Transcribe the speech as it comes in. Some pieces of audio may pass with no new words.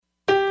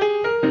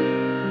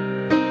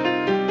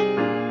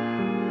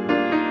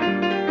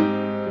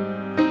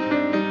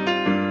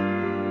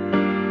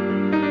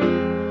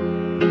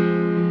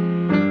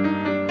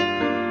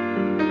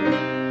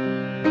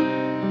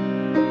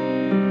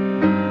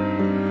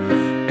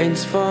אין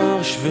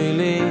ספור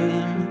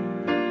שבילים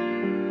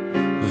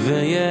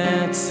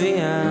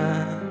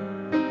ויציאה,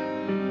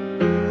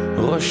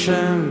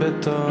 רושם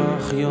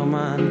בתוך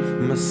יומן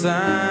מסע,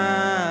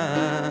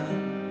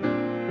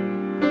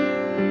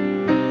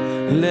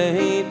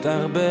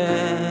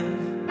 להתערבב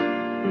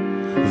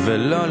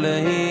ולא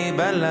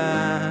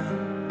להיבלע,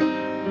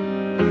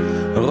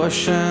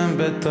 רושם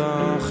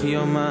בתוך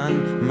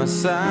יומן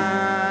מסע.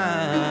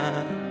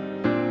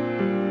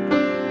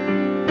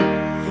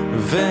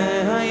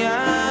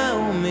 והיה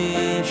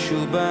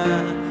ומישהו בא,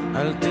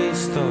 אל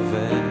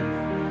תסתובב,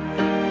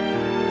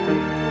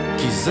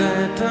 כי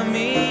זה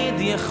תמיד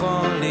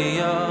יכול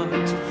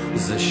להיות,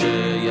 זה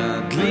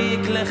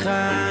שידליק לך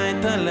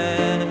את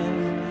הלב,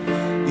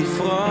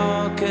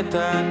 יפרוק את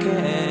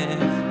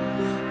הכאב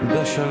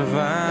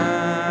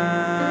בשלווה.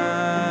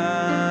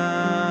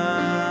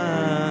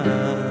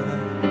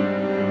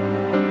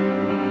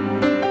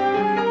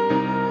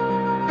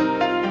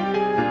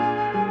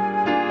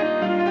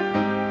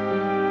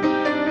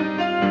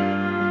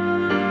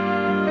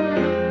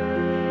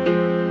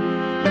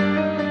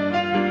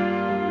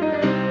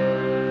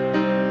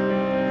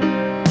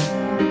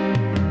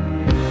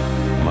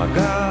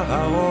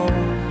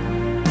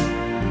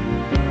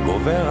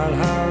 עובר על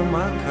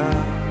המכה,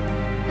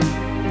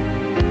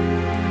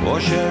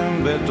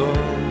 רושם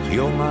בתוך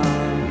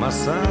יומן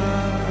מסע,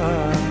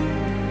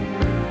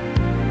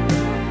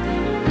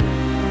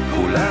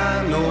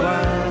 כולנו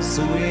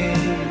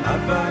עשויים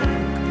אבק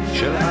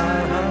של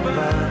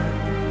אהבה,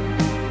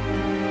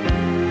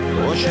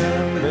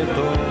 רושם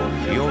בתוך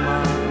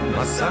יומן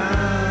מסע,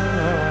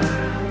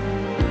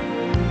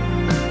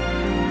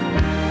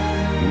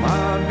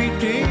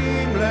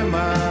 מביטים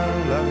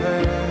למעלה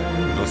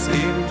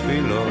ונושאים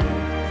תפילות,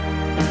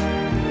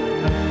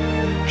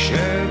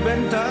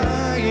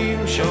 שבינתיים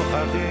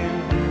שוכחים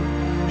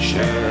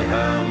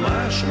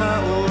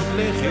שהמשמעות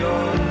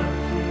לחיות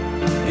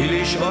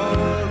היא לשאול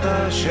את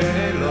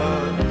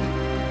השאלות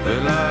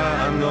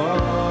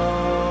ולענות.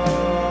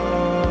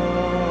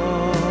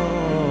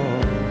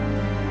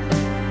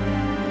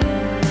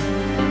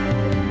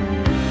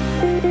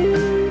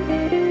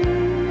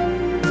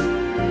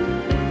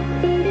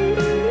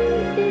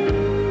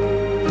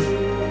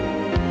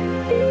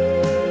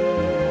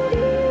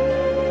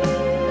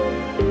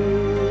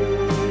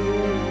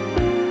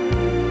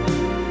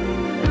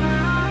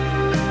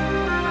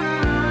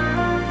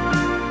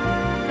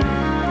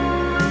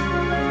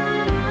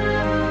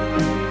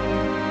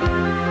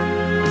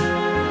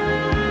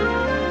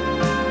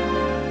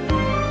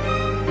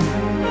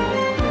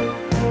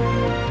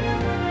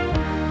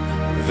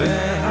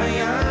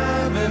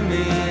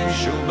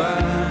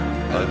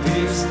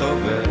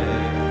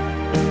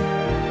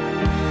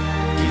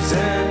 כי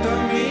זה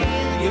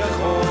תמיד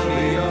יכול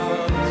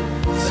להיות,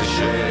 זה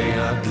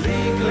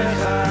שידליק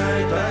לך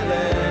את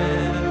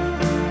הלב,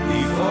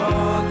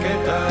 יפרוק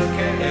את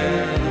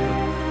הכאב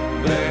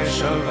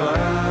בשלווה.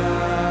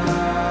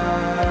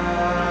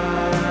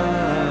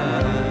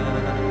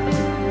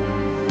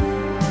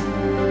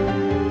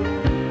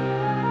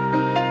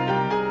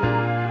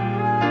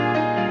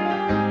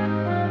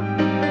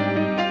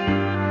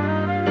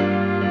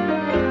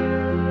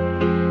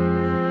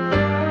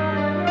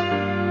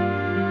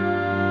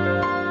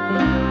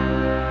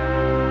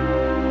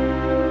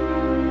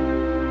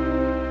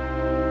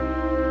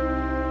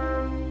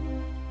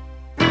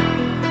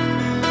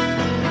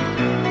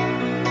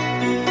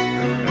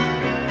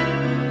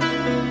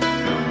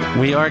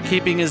 We are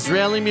keeping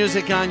Israeli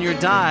music on your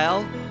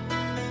dial.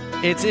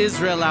 It's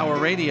Israel Hour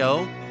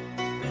Radio.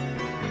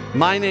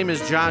 My name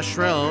is Josh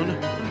Rohn,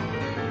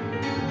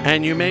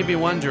 and you may be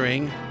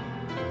wondering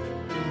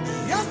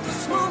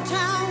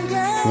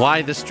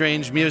why the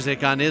strange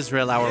music on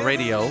Israel Hour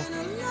Radio.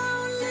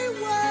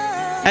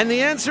 And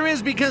the answer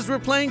is because we're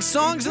playing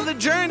songs of the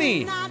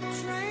journey.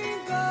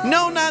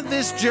 No, not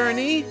this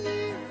journey.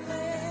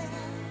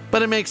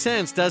 But it makes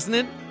sense, doesn't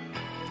it?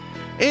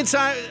 It's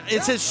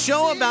a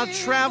show about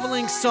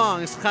traveling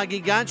songs,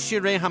 Chagigat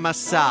Shirei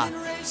Hamasa,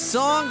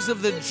 songs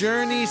of the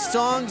journey,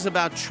 songs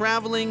about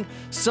traveling,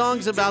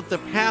 songs about the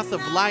path of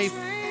life.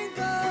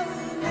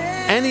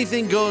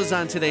 Anything goes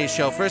on today's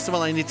show. First of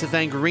all, I need to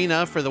thank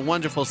Rena for the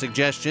wonderful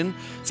suggestion.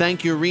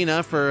 Thank you,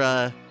 Rena,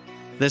 for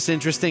this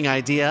interesting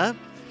idea.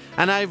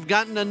 And I've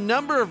gotten a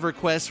number of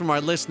requests from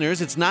our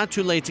listeners. It's not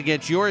too late to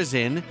get yours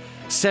in.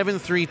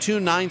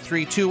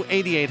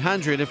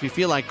 732-932-8800 if you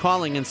feel like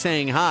calling and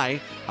saying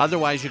hi.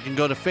 Otherwise, you can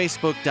go to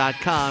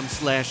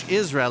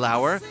facebook.com/Israel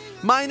Hour.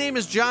 My name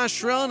is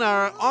Josh Rohn.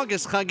 Our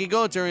August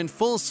Chagigot are in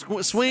full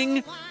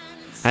swing.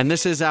 And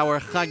this is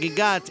our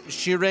Chagigat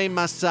Shirei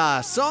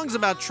Masa. Songs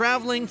about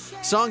traveling,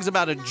 songs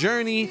about a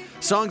journey,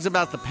 songs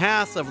about the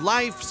path of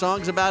life,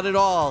 songs about it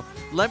all.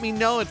 Let me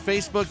know at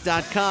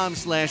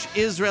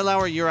facebook.com/Israel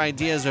Hour. Your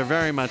ideas are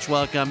very much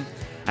welcome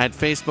at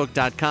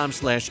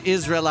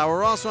facebook.com/Israel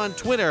Hour. Also on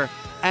Twitter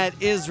at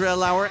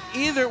Israel Hour.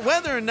 Either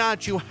whether or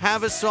not you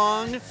have a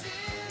song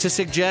to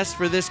suggest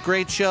for this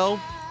great show,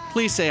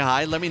 please say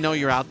hi. Let me know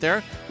you're out there.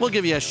 We'll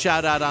give you a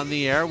shout out on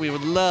the air. We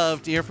would love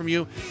to hear from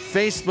you.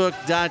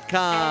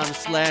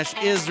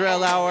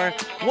 Facebook.com/Israel Hour.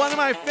 One of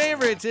my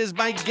favorites is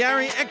by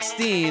Gary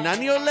Eckstein.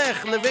 Ani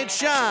Olech Levet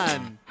Shan.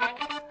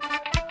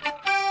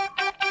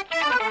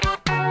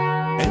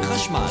 אין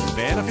חשמל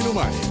ואין אפילו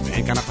מים,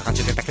 ואין כאן אף אחד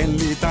שתתקן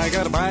לי את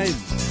הגרביים.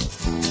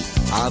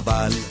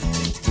 אבל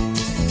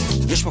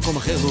יש מקום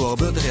אחר והוא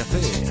הרבה יותר יפה,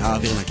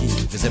 האוויר נקי,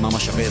 וזה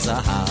ממש שווה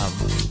זהב.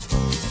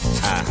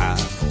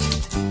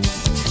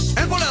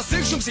 אין פה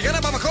להשיג שום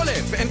סיגריה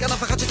במכולת, ואין כאן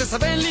אף אחד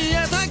שתסבן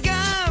לי את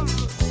הגב.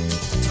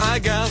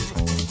 אגב,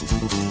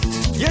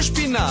 יש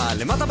פינה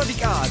למטה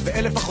בבקעה,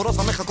 ו1,000 בחורות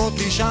המחכות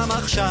לי שם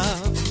עכשיו.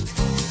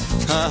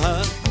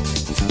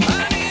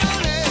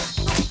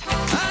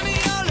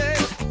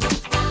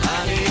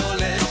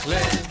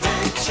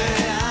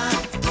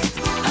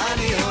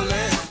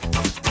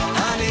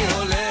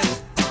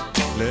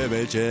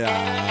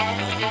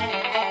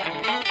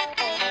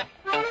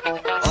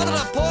 עוד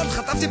רפורט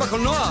חטפתי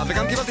בקולנוע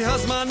וגם קיבלתי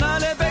הזמנה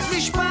לבית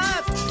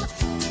משפט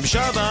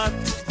בשבת.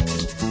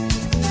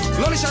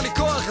 לא נשאר לי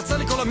כוח, יצא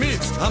לי כל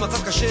המיץ,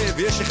 המצב קשה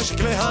ויש לי חשק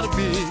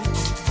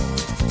להרביץ.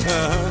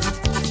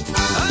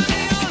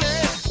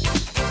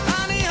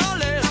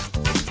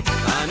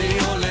 אני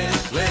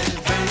הולך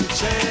לבית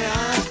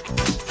שאן,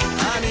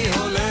 אני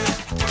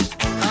הולך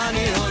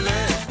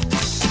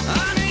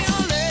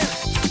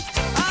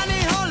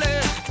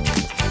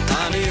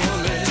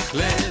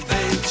לבית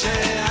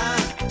שאן,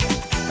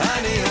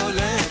 אני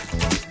הולך.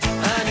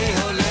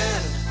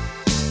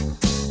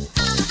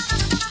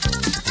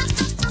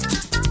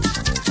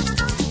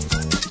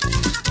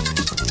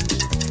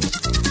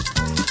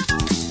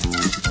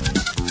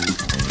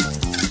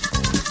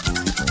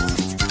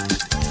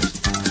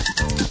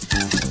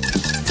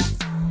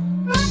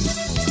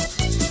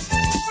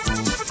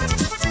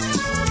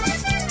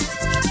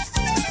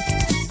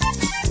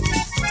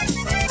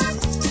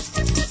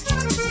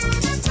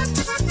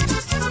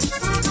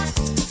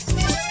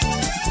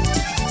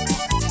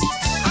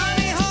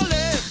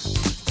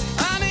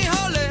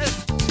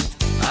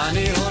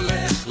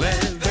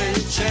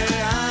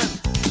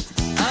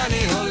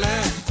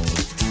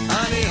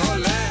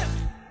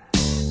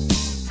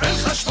 אין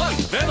חשמל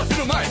ואין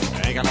אפילו מים,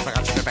 אין כאן אף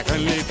אחד שתתקן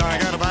לי את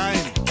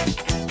הגרביים.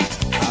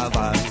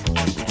 אבל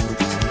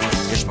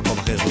יש מקום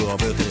אחר והוא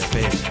הרבה יותר יפה,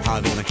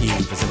 האוויר נקי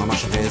וזה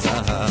ממש שווה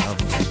זהב.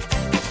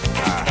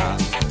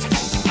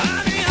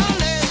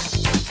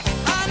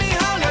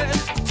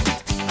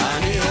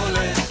 אני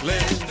הולך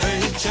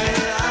לבית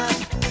שאן,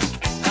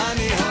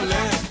 אני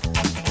הולך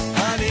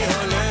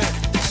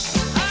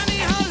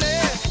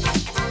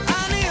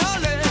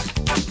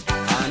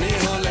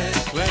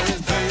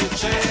לבית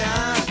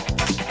שאן,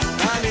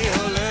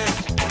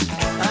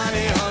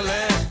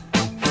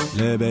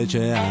 לבית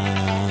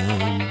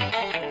שאן.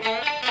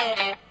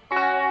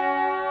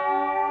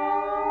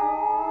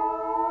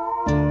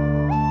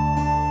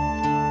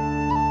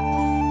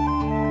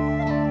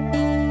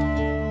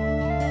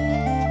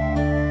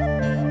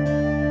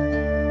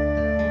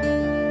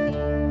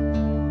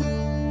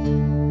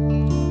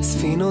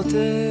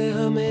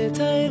 ספינותיה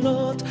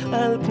מטיילות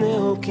על פני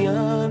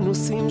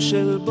אוקיינוסים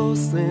של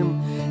בוסם,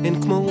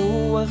 הן כמו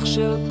רוח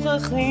של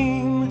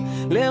פרחים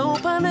לאור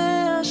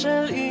פניה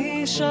של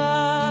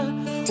אישה.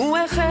 הוא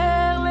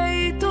החר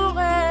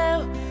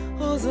להתעורר,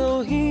 או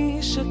זו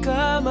היא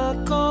שקמה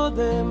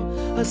קודם,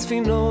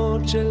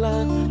 הספינות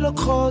שלה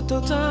לוקחות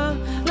אותה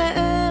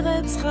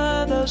לארץ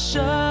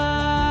חדשה.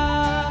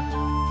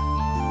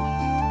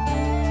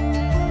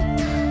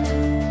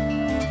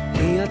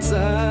 היא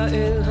יצאה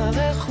אל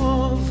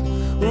הרחוב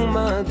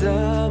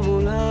ומעדה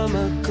מול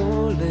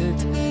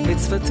המכולת, את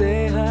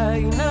שפתיה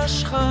היא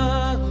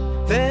נשכה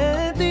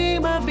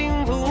והדימה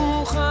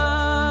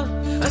במבוכה.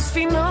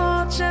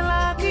 הספינות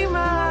שלה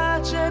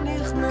כמעט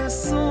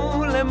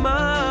שנכנסו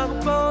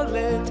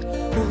למערבולת,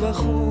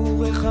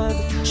 ובחור אחד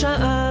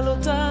שאל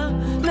אותה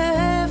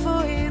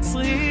לאיפה היא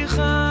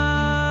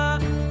צריכה.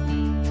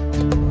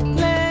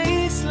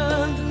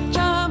 לאיסלנד,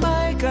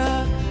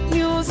 ג'מייקה,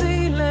 ניו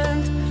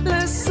זילנד,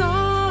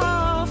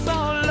 לסוף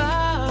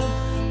העולם,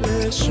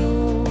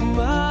 לשום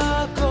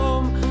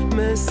מקום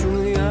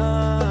מסוים.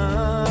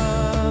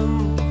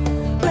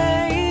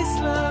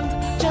 לאיסלנד,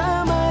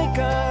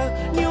 ג'מייקה,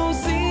 ניו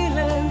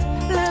זילנד,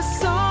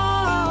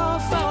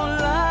 לסוף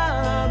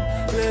העולם,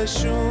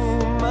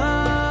 לשום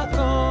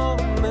מקום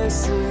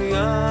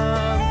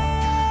מסוים.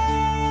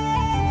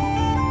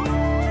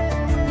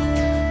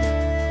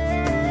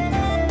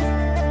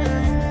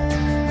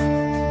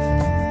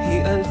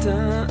 היא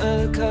עלתה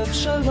על קו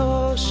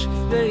 3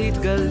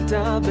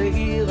 והתגלתה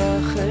בעיר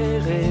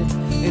אחרת,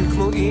 אין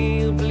כמו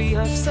עיר בלי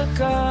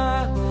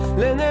הפסקה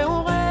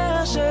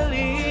לנעוריה של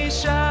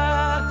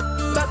אישה.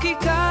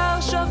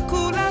 בכיכר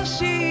שרקו לה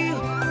שיר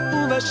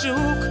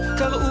ובשוק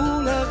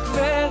קראו לה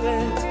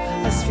גברת,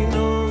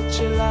 הספינות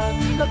שלה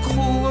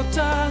לקחו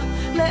אותה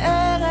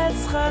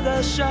לארץ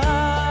חדשה.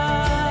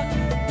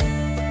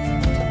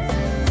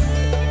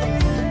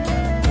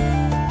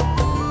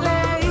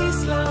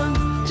 לאיסלנד,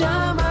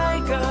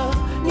 ג'מייקה,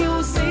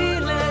 ניו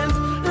זילנד,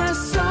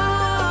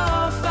 לסוף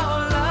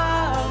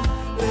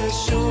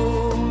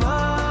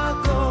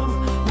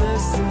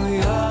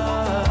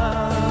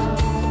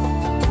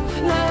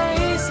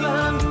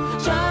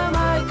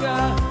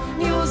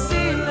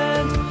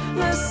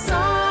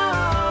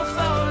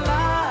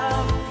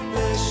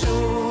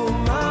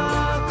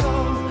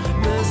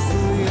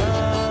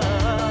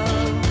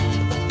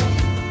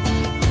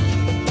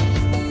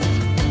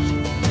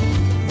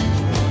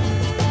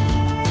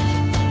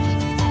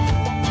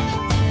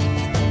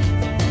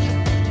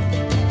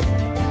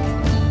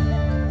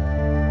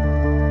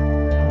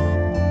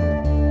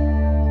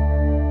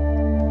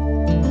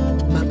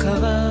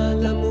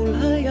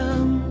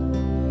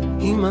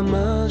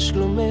ממש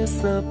לא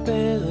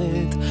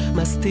מספרת,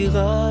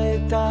 מסתירה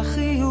את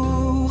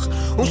החיוך,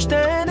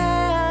 ושתי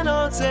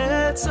נהנות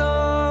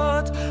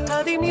צצות,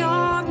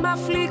 הדמיון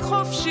מפליג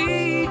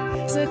חופשי,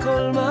 זה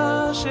כל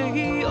מה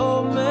שהיא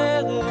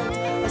אומרת.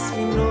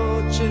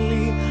 הספינות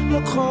שלי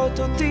לוקחות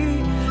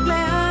אותי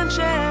לאן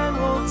שהן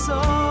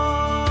רוצות.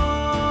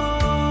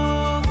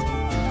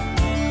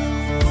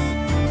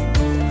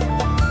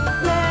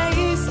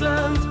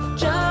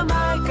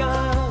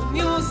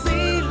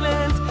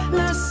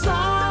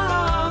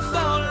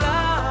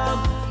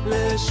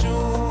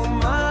 לשום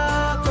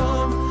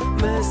מקום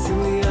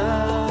מסוים,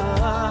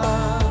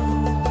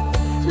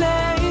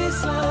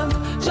 לאיסלנד,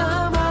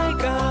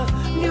 ג'מייקה,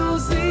 ניו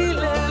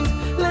זילנד,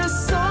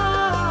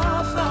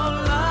 לסוף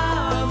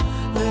העולם,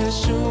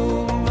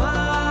 לשום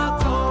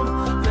מקום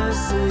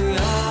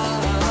מסוים.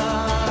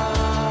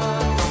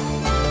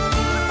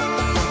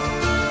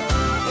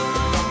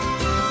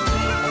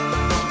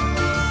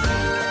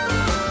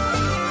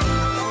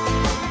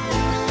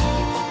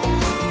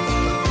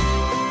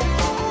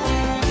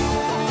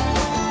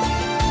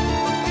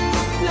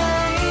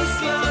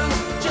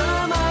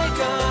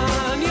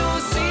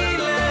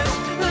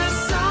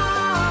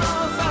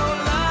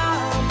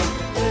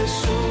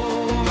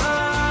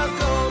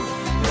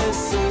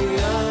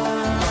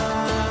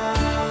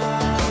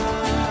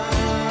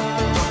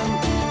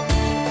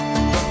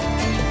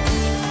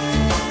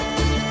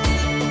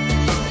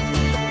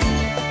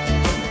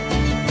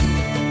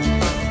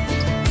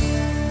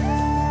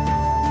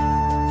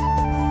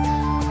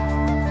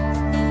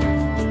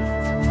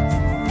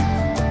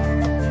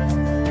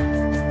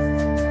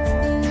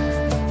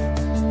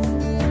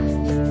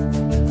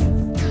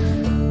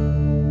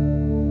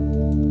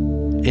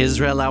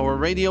 Israel Hour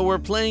Radio, we're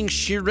playing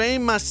Shirei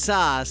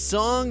Masa,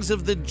 Songs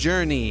of the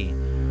Journey.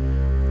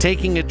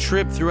 Taking a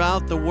trip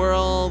throughout the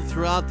world,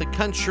 throughout the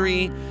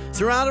country,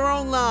 throughout our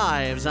own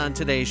lives on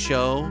today's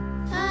show.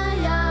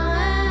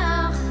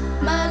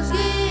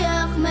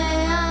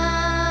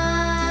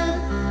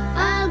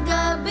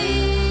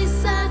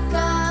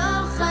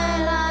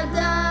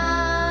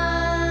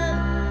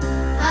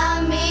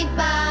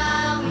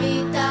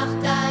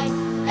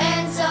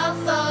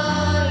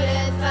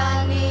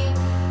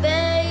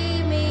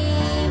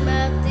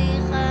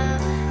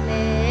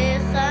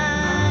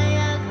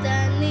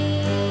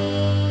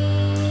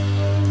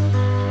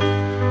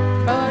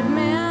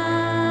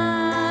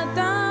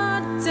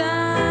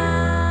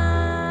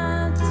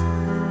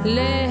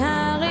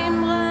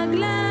 להרים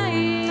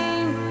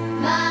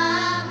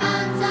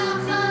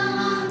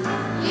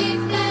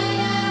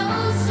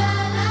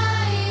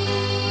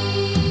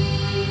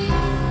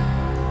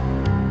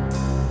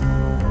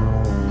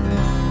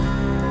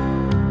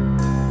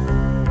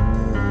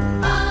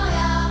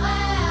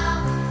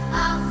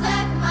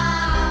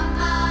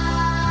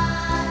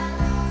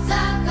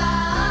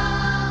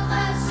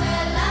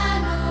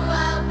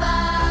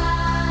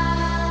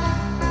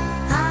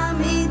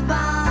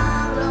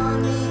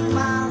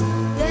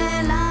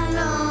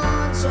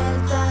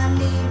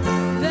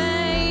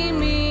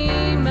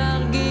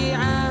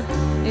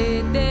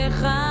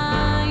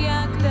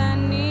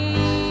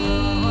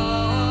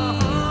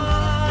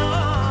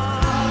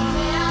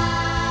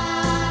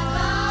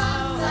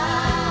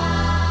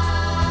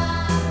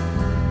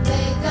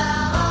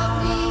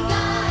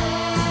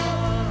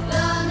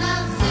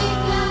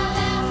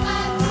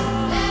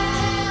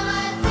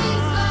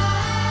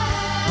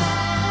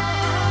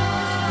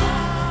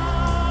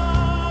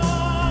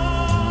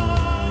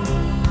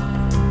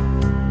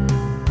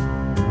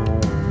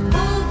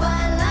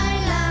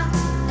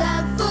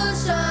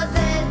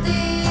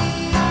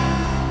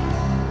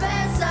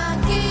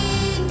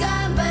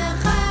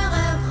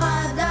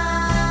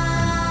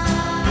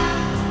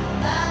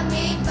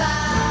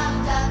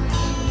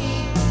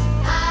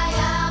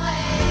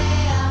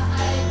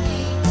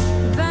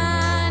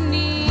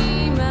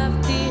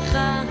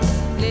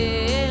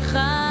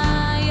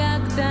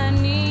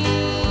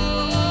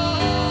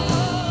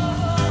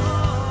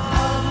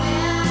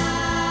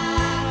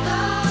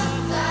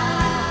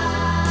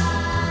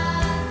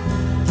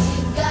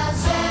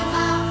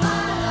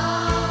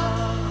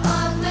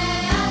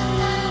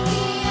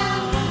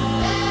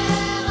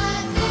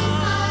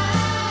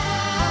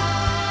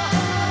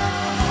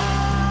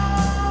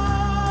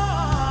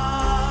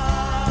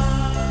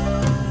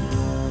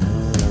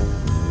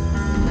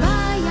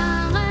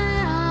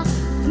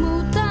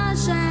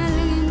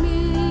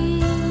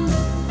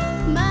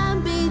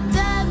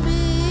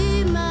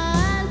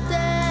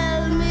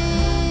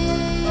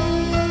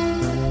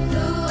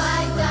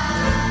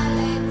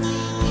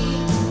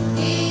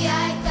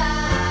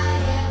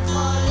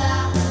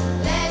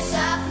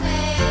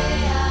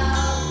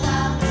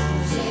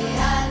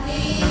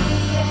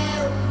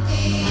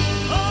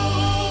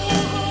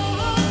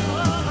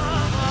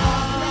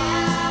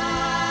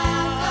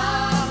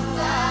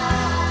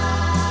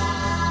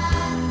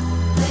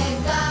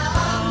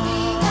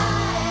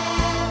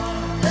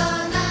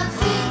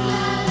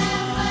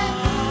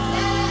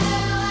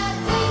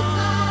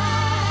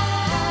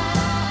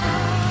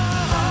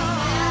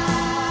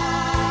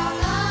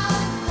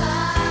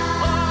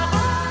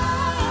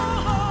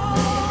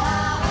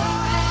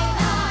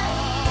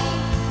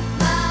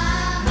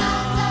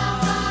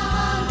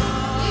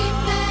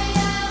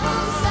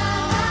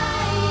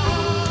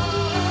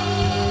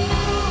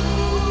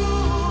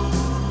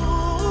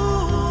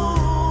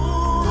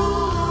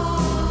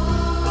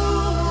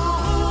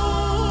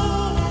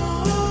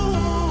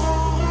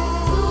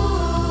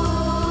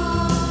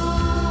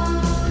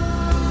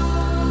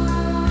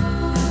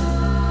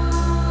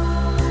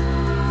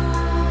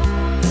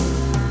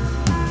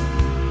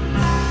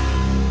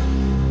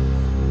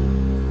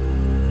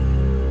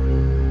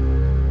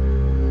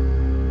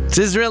It's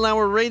Israel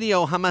Hour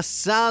Radio,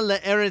 Hamasa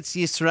Le'eretz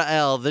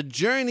Yisrael, the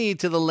journey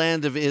to the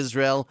land of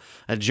Israel,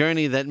 a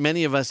journey that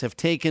many of us have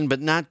taken,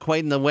 but not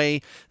quite in the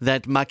way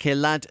that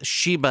Makelat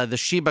Sheba, the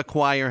Sheba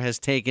choir, has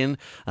taken,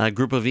 a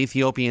group of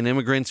Ethiopian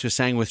immigrants who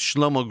sang with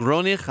Shlomo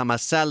Gronich,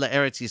 Hamasa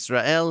Le'eretz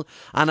Yisrael,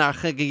 Anar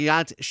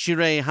Chagigat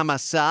Shirei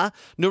Hamasa,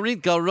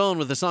 Nurit Garon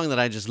with a song that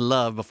I just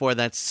love. Before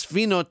that,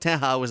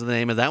 Sfinoteha was the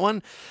name of that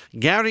one.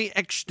 Gary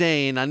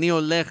Eckstein, Ani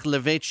Olech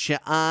Levet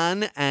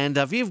She'an, and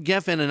Aviv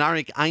Geffen and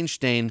Arik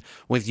Einstein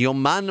with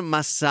Yoman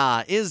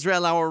Masa.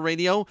 Israel Hour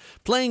Radio,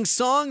 playing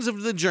songs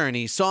of the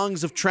journey,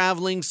 songs of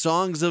traveling,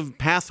 songs of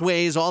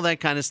pathways, all that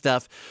kind of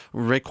stuff.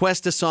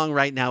 Request a song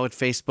right now at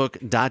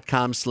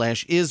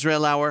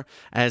facebook.com/Israel Hour,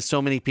 as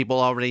so many people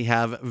already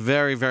have.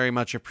 Very, very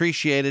much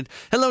appreciated.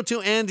 Hello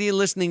to Andy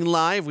listening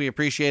live. We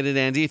appreciate it,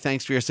 Andy.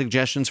 Thanks for your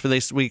suggestions for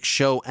this week's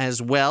show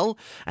as well.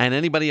 And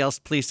anybody else,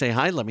 please say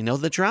hi. Let me know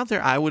that you're out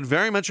there. I would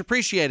very much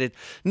appreciate it.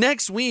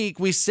 Next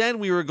week, we said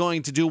we were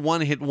going to do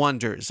one-hit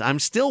wonders. I'm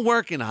still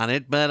working on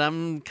it, but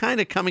I'm kind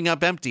of coming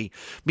up empty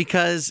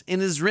because in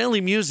Israeli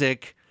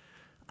music,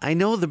 I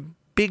know the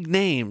big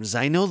names.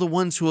 I know the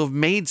ones who have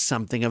made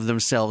something of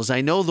themselves. I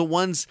know the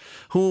ones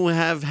who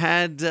have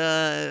had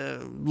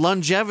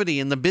longevity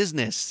in the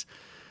business.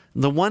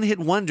 The one-hit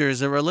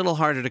wonders are a little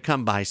harder to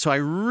come by. So I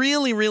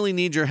really, really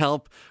need your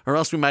help, or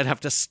else we might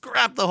have to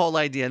scrap the whole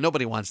idea.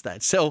 Nobody wants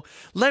that. So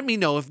let me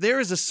know if there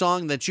is a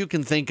song that you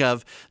can think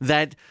of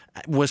that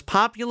was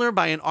popular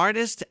by an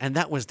artist and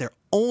that was their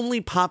only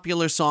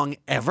popular song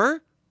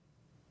ever.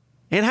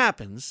 It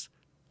happens.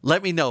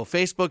 Let me know.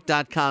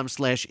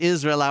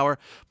 Facebook.com/Israel Hour,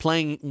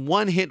 playing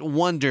one-hit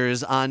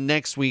wonders on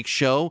next week's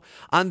show.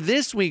 On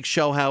this week's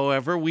show,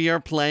 however, we are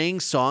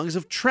playing songs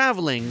of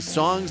traveling,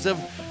 songs of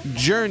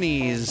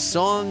journeys,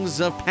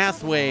 songs of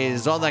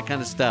pathways, all that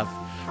kind of stuff.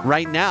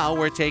 Right now,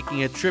 we're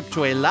taking a trip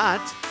to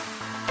Eilat,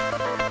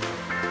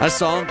 a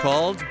song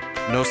called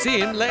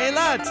Nosim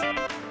Le'Eilat.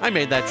 I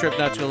made that trip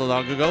not too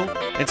long ago.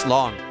 It's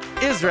long.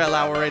 Israel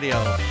Hour Radio.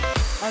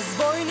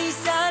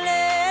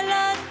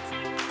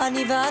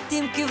 אני ואת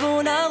עם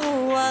כיוון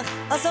הרוח,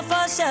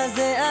 הסופה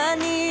שזה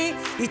אני,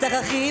 איתך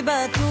הכי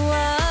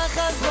בטוח.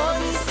 אז בוא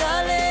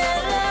ניסע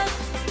לאילת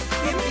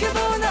עם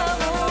כיוון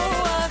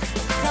הרוח,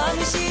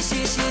 חמישי,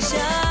 שישי,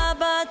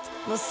 שבת,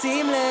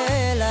 נוסעים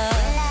לאילת.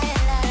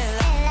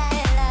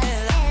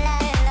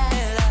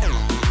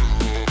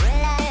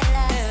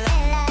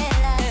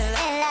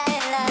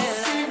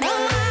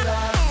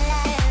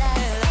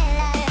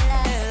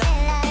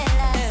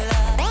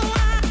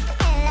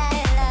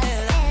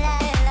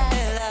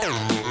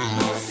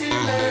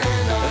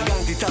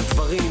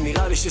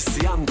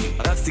 שסיימתי,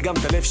 הרצתי גם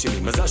את הלב שלי,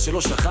 מזל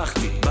שלא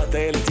שכחתי, בת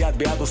הילד יד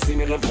ביד עושים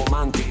ערב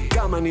רומנטי,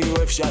 גם אני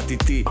אוהב שאת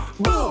איתי,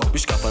 בוא!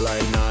 משקף על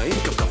העיניים,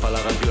 כפכף על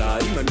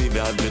הרגליים, אני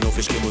ואת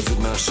בנופש כמו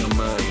זוג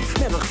מהשמיים,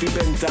 מרחפים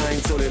בינתיים,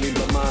 צוללים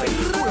במים,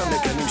 כולם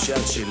מקנים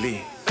שאת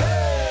שלי.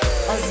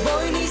 אז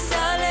בואי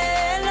ניסע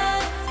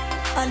לאילת,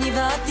 אני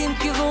ואת עם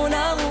כיוון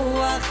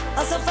הרוח,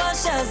 הסופה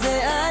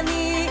שזה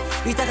אני,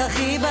 איתך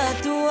הכי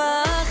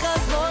בטוח. אז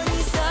בואי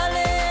ניסע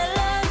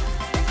לאילת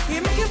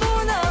עם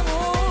כיוון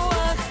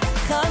הרוח,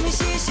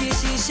 חמישי,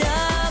 שישי,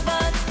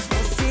 שבת,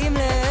 נוסעים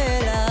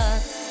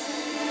לאילת.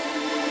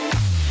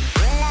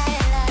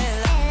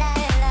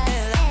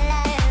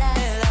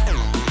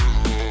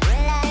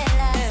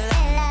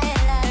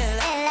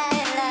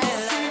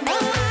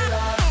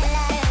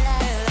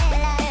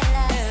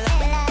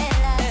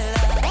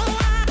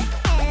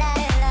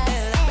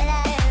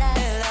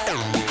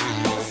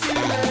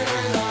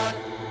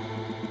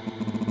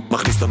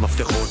 מכניס את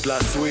המפתחות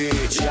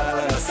לסוויץ',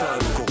 יאללה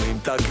נסענו, קוראים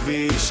את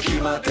הכביש,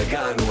 כמעט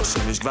הגענו,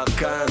 השמש כבר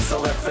כאן,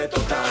 שורפת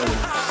אותנו.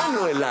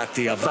 אנו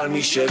אילתי, אבל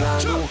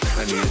משלנו,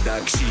 אני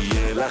אדאג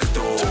שיהיה לך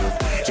טוב,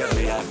 יד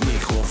ביד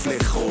מחוף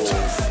לחוף,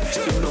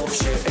 עם נוף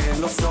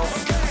שאין לו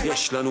סוף,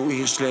 יש לנו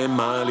עיר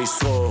שלמה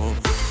לשרוף.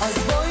 אז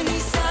בואי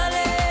ניסע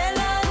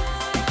לאילת,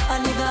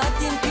 אני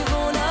ואת עם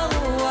כיוון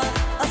הרוח,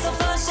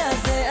 הסופה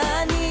שזה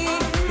אני,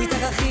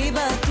 איתך הכי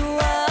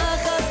בטוח.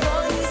 אז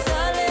בואי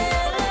ניסע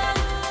לאילת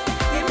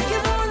עם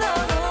כיוון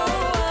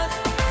הרוח,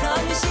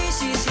 חמישי,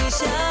 שישי,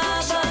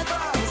 שבת,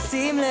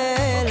 נוסעים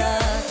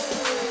לאילת,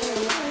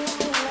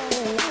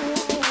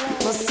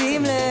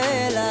 נוסעים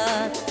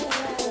לאילת,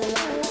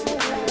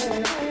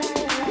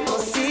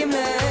 נוסעים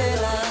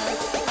לאילת,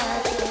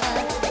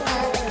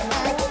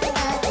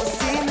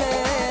 נוסעים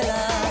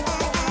לאילת,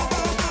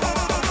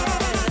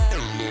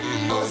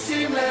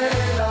 נוסעים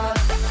לאילת.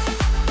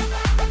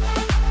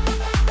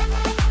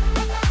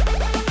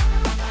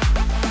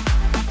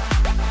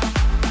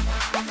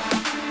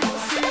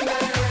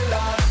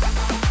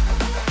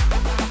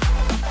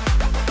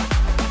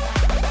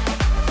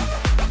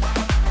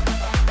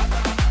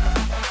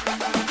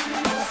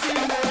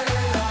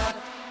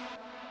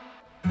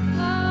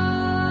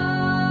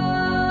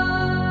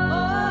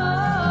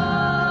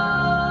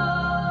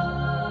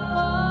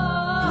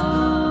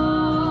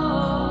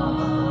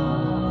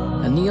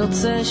 אני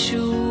יוצא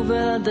שוב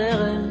אל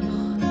הדרך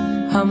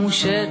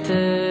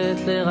המושטת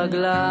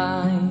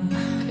לרגליי,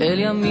 אל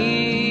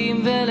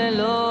ימים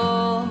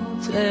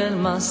ולילות אל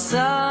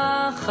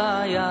מסע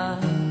חיי,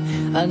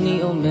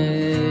 אני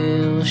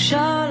אומר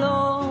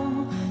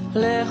שלום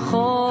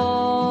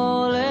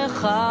לכל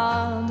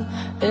אחד,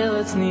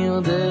 ארץ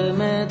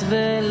נרדמת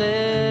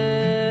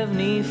ולב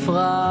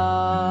נפרד.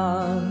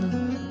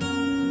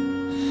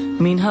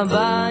 מן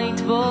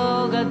הבית בו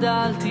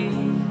גדלתי,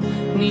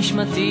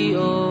 נשמתי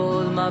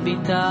עוד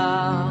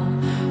מביטה,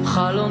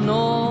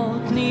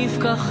 חלונות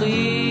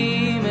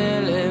נפקחים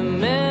אל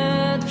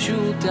אמת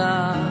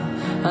פשוטה,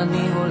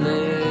 אני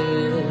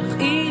הולך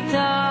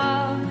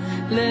איתה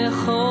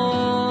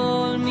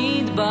לכל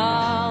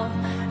מדבר,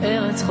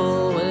 ארץ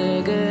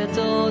חורגת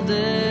עוד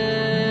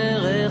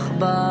דרך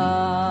בר.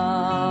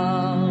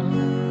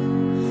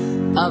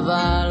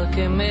 אבל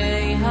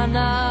כמי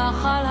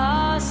הנחל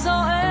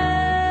הסוער,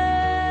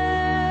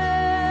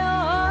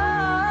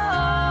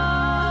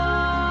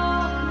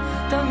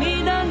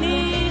 תמיד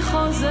אני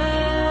חוזר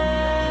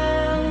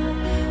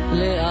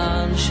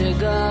לאן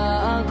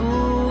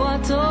שגעגוע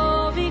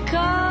טוב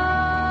ייקח,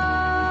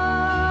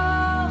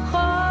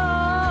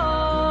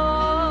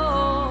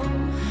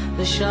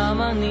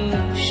 ושם אני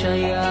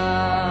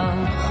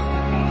שייך.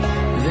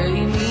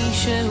 ואם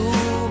מישהו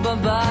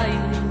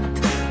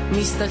בבית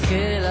מסתכל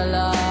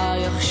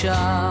עליי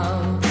עכשיו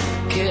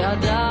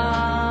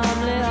כאדם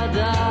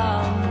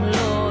לאדם,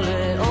 לא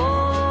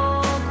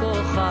לאור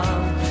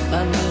כוכב,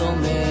 אני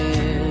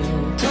אומר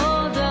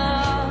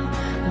תודה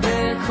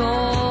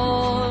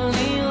בכל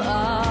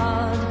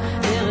נרעד,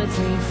 ארץ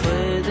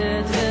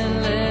נפרדת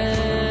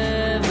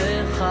ולב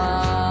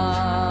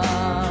אחד.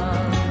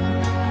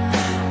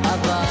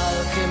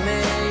 אבל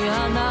כמי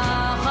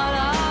הנחל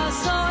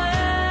הסוער,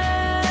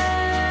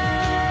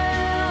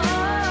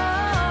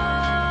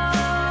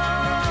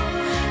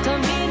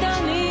 תמיד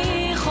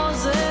אני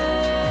חוזר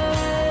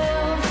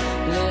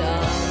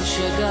לאן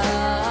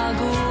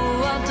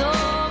שגעגוע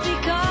טוב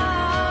ייקח,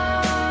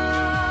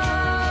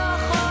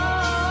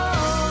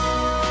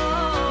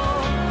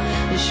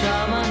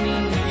 ושם אני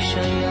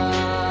שייך.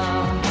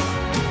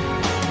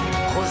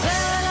 חוזר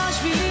אל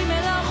השבילים,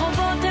 אל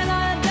הרחובות, אל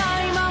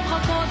הידיים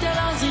המחכות, אל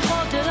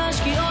הזריחות, אל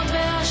השקיעות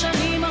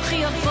והשנים הכי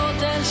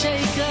יפות, אל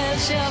שיקרה, אל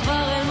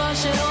שעבר, אל מה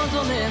שעוד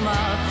לא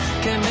נאמר,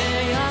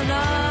 כמי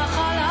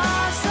הנחל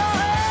הסוער.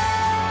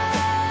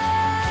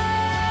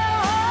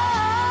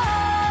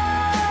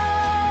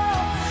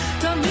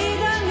 תמיד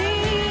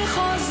אני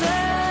חוזר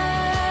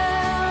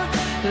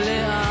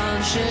לאן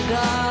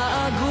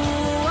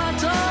שגעגוע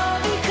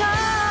טוב ייקח,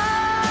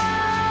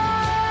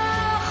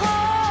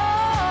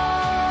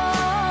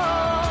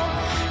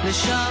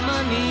 לשם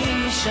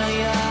אני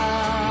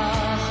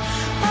שייך,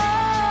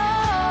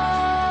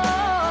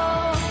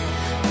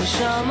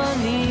 לשם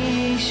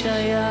אני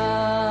שייך.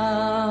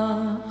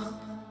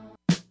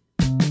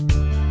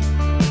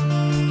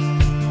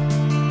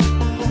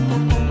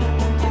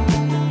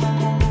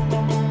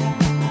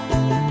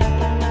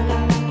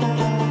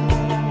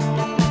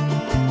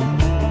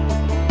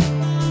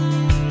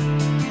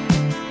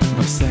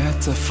 נוסע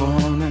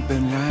צפונה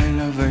בין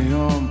לילה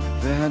ויום,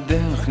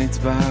 והדרך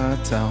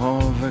נצבעת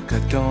צהוב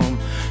וכתום,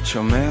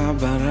 שומע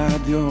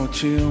ברדיו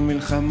שיר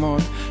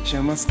מלחמות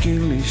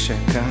שמזכיר לי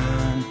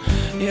שכאן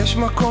יש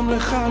מקום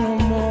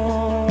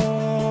לחלומות.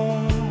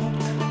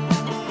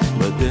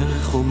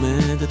 בדרך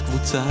עומדת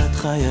קבוצת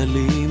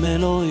חיילים,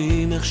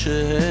 אלוהים איך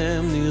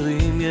שהם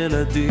נראים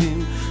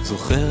ילדים,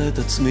 זוכר את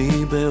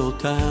עצמי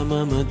באותם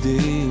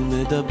המדים,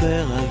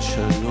 מדבר על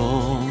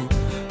שלום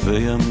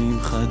וימים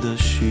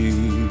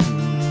חדשים,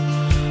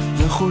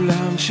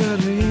 וכולם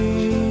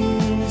שרים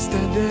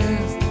מסתדר,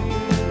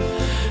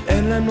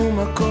 אין לנו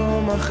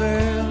מקום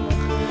אחר,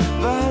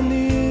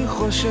 ואני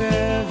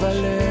חושב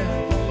עליה,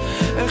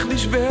 איך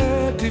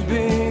נשבעתי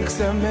ביק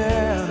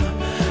שמח,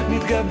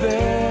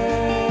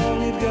 נתגבר,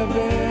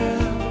 נתגבר,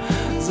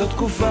 זו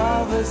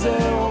תקופה וזה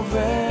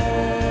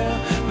עובר,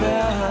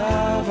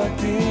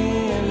 ואהבתי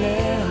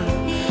אליה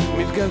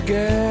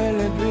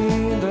מתגלגלת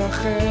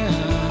בדרכיה.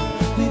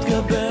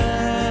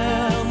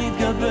 נתגבר,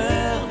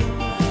 נתגבר,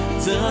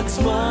 זה רק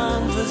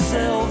זמן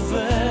וזה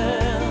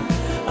עובר,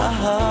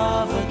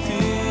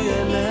 אהבתי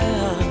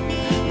אליה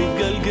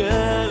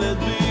מתגלגלת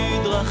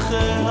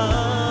בדרכיה.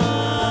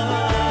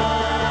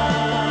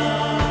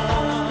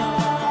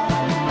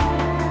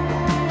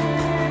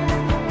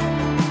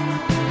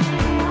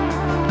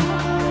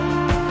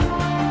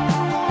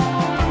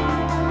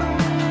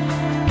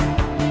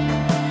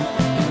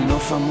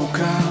 הנוף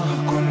המוכר,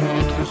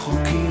 הקולות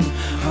רחוקים,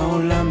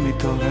 העולם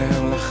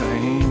מתעורר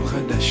לחיים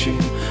חדשים,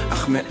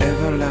 אך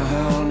מעבר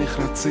להר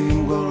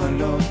נחרצים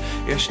גורלות,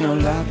 יש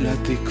נולד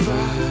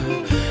לתקווה,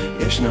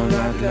 יש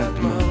נולד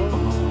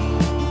לדמעות.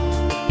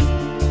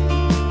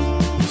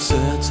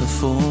 נוסע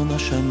צפון,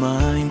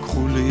 השמיים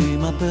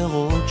כחולים,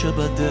 הפירות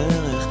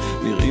שבדרך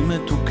נראים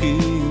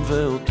מתוקים,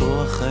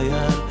 ואותו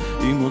החייל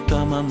עם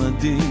אותם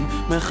המדים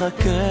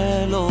מחכה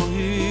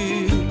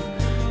אלוהים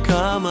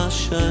כמה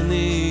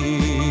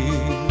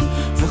שנים,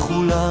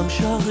 וכולם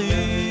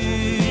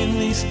שרים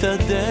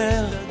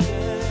נסתדר,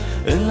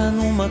 אין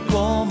לנו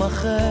מקום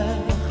אחר,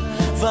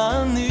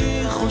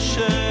 ואני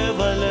חושב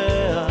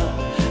עליה,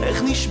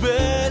 איך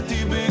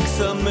נשבעתי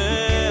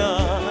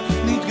שמח,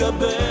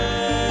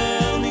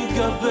 נתגבר,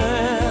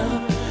 נתגבר,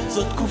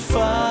 זו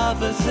תקופה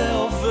וזה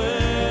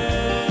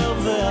עובר,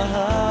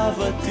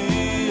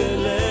 ואהבתי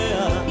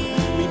אליה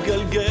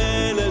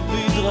מתגלגלת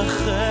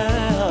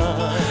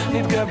בדרכיה.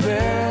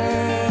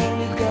 נתגבר,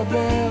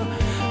 נתגבר,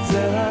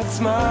 זה רק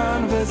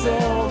זמן וזה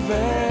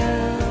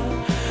עובר,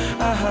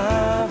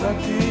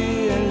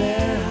 אהבתי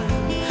אליה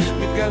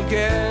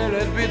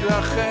מתגלגלת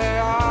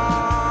בדרכיה.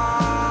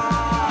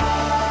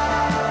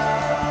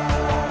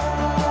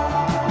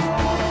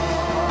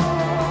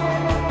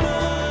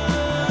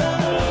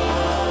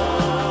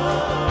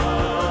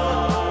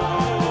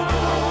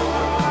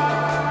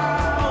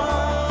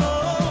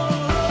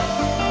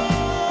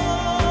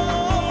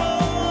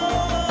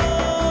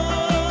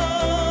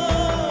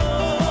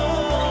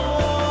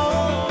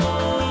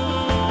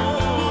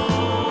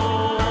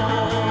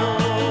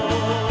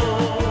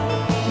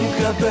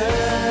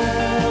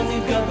 נתגבר,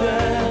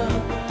 נתגבר,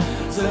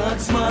 זה רק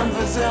זמן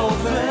וזה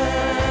עובר,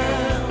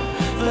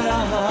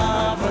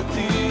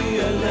 ואהבתי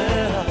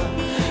אליה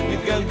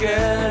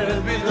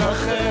מתגלגלת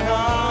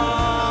בדרכיה.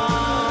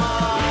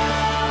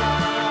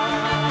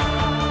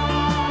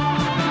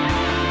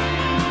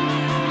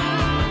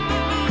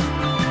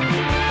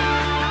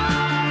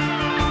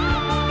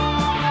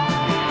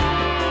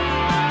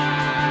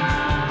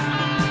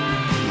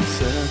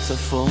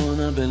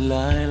 צפונה בין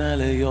לילה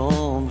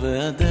ליום,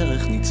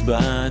 והדרך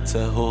נצבעת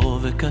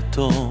צהוב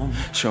וכתום.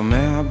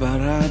 שומע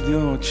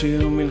ברדיו עוד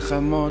שיר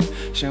מלחמות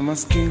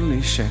שמזכיר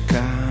לי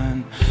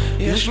שכאן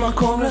יש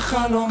מקום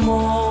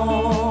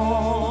לחלומות.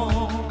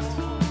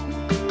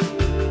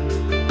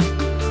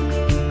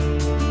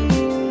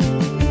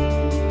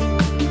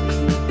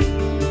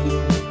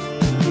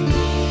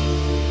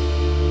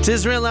 It's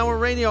Israel Hour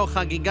Radio,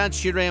 Chagigat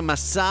Shirei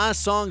Masa,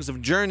 Songs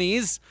of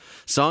Journeys,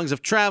 Songs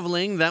of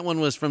Traveling. That one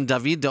was from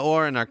David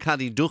Daor and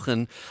Arkady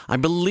Duchin. I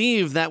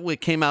believe that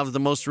came out of the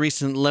most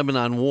recent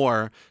Lebanon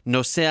war,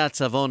 Nosea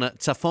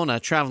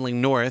Tzafona, Traveling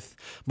North.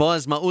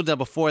 Boaz Ma'uda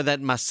before that,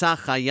 Masa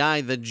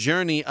Chayai, The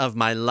Journey of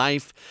My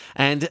Life.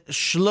 And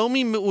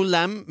Shlomi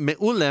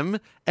Me'ulem,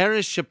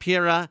 Erez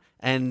Shapira,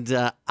 and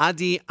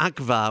Adi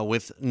Akva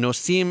with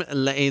Nosim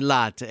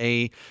Le'elat,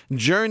 a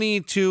journey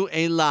to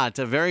Eilat,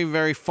 a very,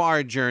 very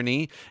far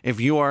journey. If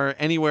you are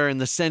anywhere in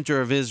the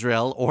center of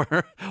Israel,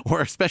 or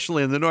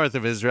especially in the north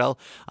of Israel,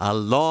 a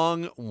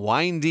long,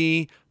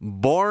 windy,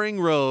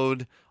 boring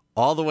road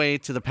all the way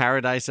to the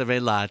paradise of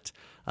Eilat.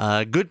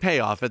 Good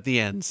payoff at the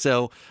end.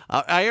 So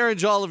I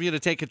urge all of you to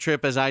take a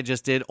trip as I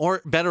just did,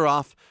 or better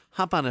off,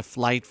 hop on a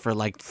flight for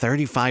like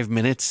 35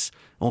 minutes.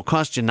 It will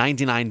cost you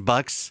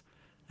 $99.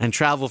 And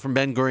travel from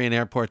Ben Gurion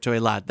Airport to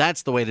Eilat.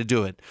 That's the way to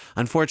do it.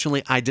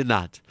 Unfortunately, I did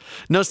not.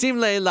 Nosim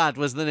Le'elat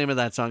was the name of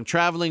that song,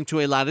 Traveling to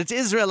Eilat. It's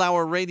Israel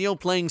Hour Radio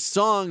playing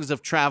songs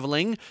of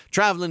traveling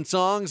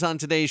songs on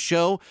today's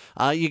show.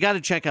 You got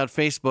to check out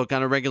Facebook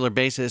on a regular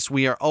basis.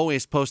 We are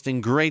always posting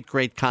great,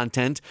 great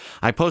content.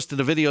 I posted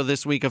a video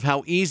this week of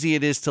how easy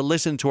it is to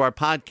listen to our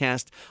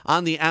podcast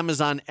on the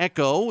Amazon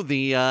Echo,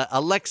 the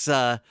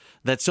Alexa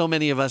that so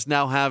many of us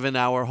now have in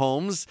our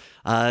homes.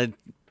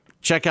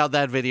 Check out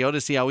that video to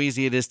see how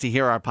easy it is to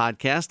hear our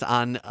podcast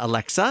on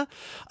Alexa.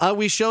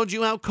 We showed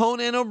you how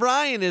Conan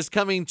O'Brien is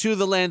coming to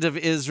the land of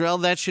Israel.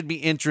 That should be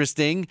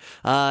interesting.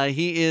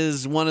 He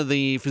is one of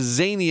the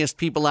zaniest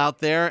people out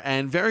there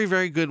and very,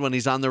 very good when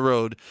he's on the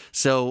road.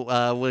 So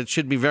it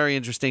should be very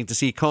interesting to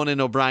see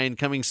Conan O'Brien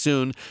coming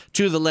soon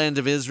to the land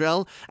of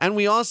Israel. And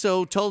we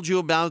also told you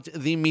about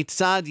the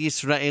Mitzad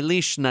Yisraeli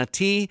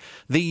Shnati,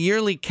 the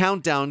yearly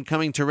countdown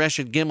coming to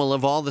Reshet Gimel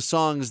of all the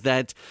songs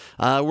that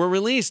were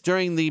released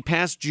during the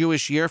past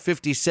Jewish year,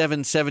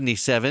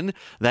 5777.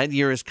 That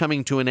year is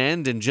coming to an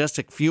end in just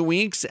a few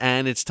weeks,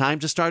 and it's time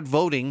to start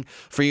voting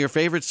for your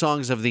favorite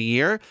songs of the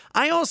year.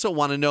 I also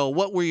want to know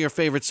what were your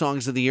favorite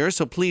songs of the year,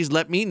 so please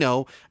let me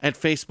know at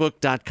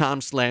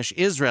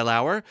facebook.com/Israel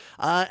Hour.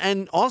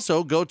 And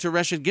also go to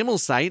Reshet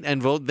Gimel's site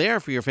and vote there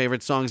for your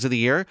favorite songs of the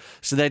year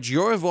so that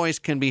your voice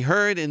can be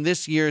heard in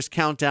this year's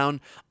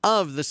countdown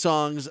of the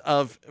songs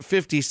of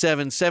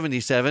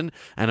 5777.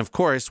 And of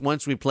course,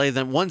 once they play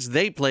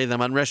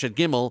them on Reshet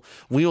Gimel,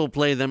 we will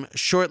play them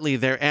shortly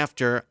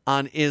thereafter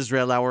on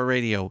Israel Hour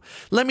Radio.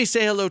 Let me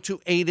say hello to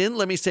Aiden,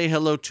 let me say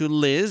hello to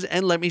Liz,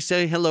 and let me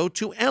say hello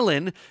to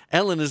Ellen.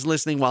 Ellen is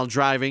listening while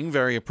driving,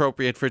 very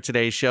appropriate for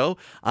today's show,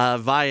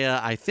 via,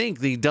 I think,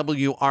 the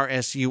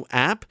WRSU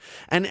app.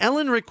 And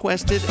Ellen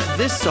requested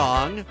this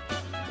song.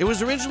 It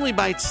was originally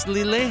by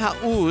Tzlilei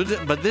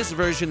Ha'ud, but this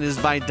version is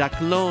by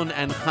Daklon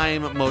and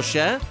Chaim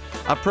Moshe,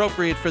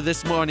 appropriate for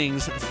this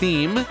morning's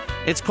theme.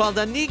 It's called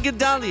Ani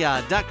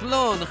Gedalia,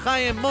 Daklon,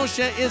 Chaim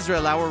Moshe,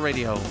 Israel Hour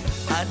Radio.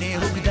 אני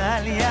הוא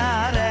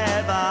גדליה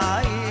רבע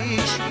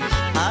איש,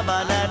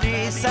 אבל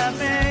אני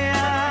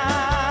שמח.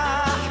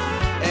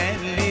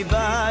 אין לי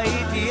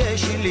בית,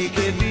 יש לי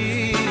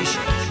כביש,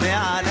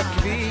 מעל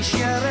הכביש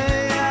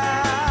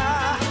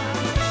ירח.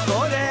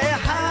 כל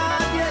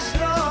אחד יש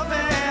לו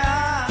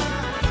מאה,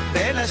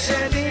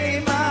 ולשני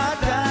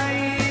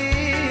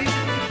 200.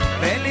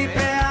 ולי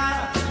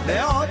פאה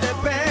ועוד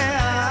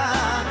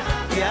פאה,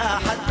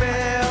 יחד פאה.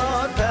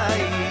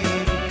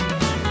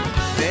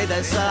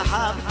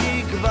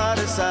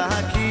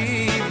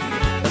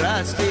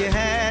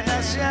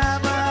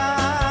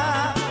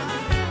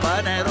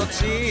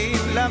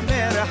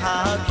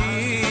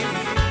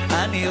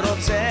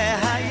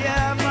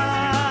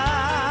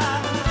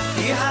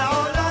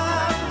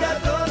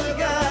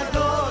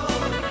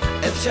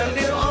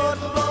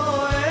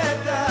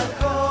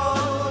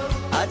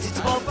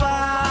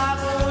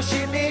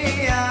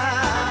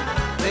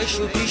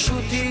 ושוטי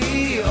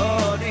שוטי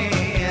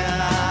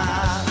אונייה.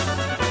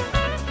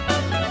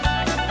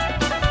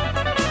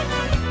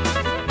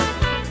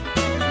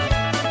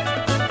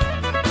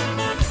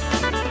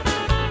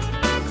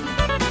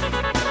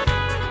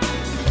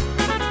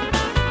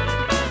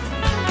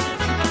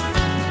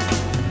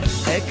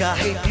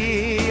 אקח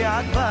איתי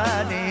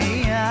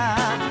עגבניה,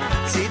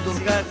 סידור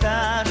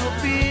קטן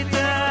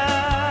ופיתה,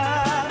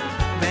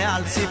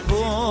 מעל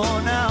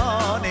סיפון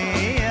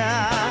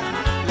האונייה,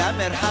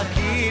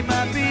 למרחקים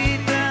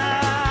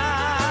הביתה.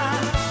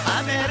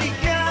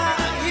 אמריקה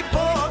היא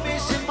פה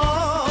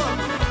משמאל,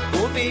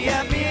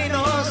 ומימין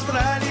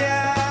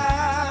אוסטרליה.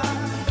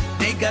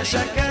 ניגש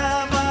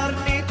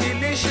הקברניט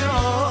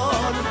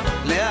לשאול,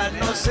 לאן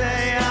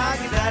נוסע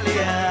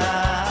גדליה.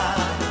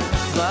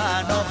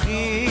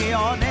 ואנוכי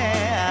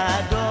עונה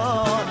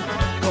אדון,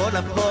 כל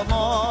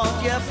המקומות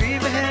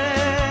יפים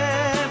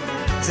הם,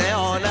 זה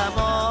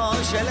עולמו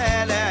של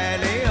אל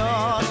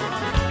העליון,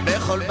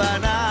 בכל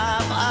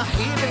בניו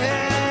אחים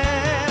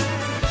הם.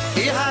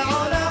 כי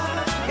העולם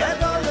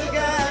גדול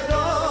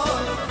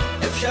גדול,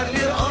 אפשר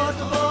לראות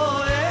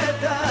בו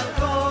את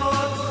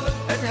הכל,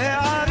 את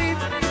הערים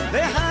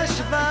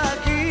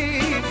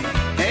והשבטים,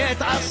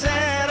 את 10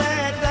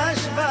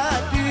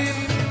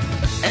 השבטים,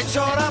 את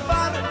שור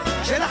הבר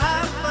של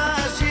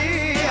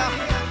המשיח,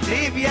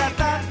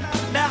 לוויתן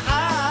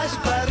נחש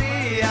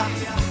בריח.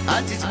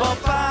 עציץ בו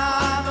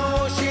פעם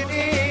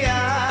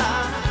ושנייה,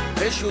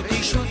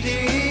 ושוטי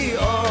שוטי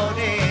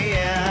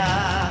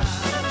אונייה.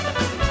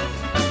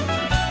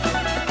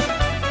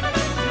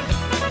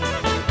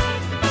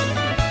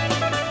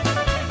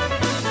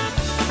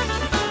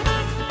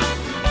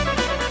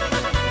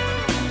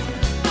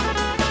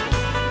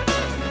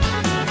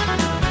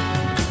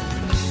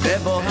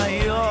 ובו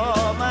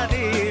היום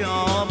אני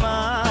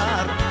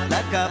אומר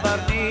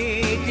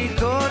לקברניט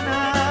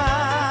תיקונה,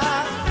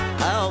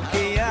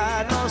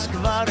 האוקיינוס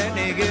כבר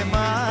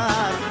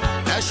נגמר,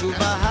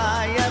 נשובה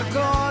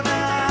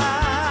הירקונה.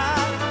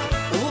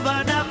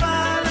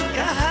 ובנמל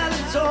קהל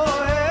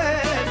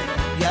צועק,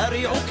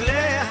 יריעו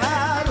כלי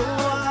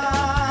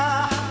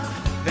הרוח,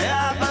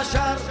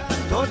 והבשר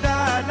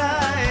תודה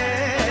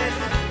לאל,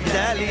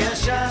 גדל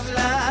ישב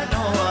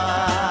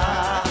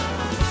לנוח.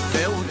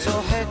 והוא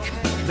צוחק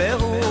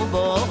והוא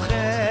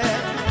בוכה,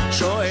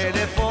 שואל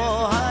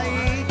איפה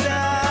היית?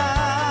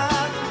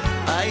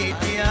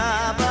 הייתי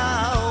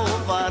אבא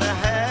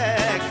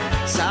ופרחק,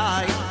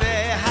 סעיד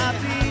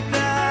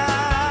והביתה.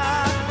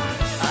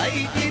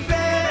 הייתי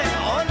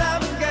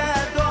בעולם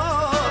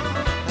גדול,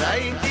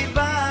 ראיתי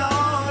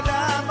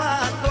בעולם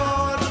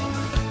הכל,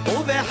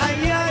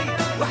 ובחיי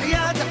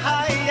וחיית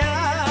חיי,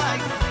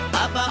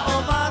 אבא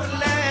אומר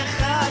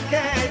לך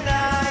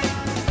כדאי.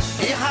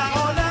 כי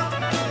העולם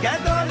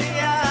גדול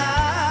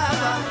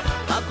יאבא,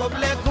 מקום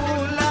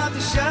לכולם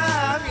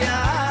שם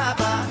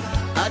יאבא.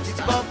 עציץ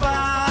בו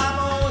פעם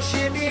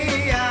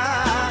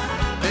ושנייה,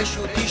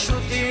 ושוטי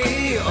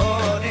שוטי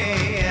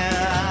אונייה.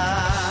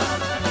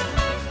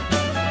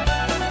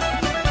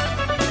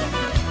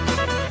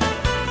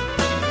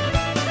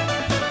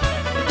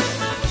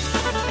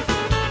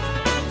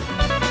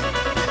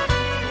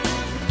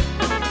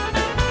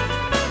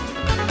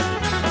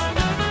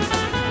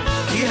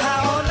 כי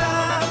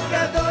העולם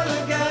גדול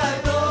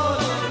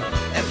גדול,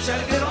 אפשר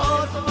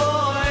לראות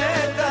בו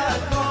את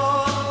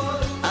הכל,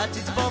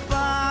 עציץ בו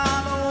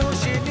פעם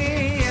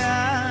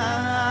ושנייה.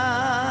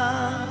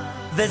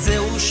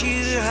 וזהו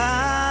שיר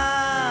האונייה.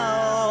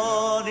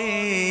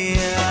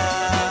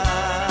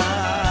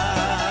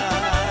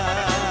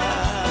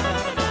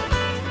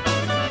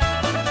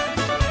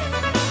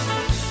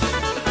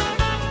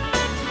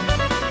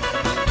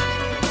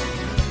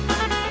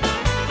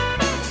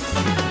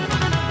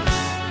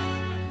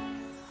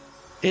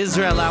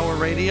 Israel Hour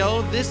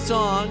Radio. This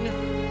song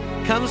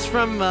comes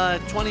from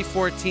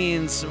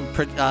 2014's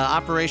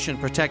Operation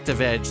Protective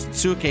Edge,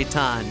 Tzuk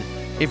Eitan.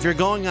 If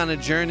you're going on a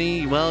journey,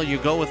 well, you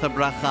go with a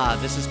bracha.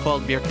 This is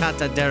called Birkat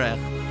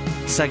HaDerech.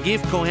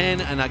 Sagiv Kohen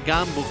and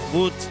Agam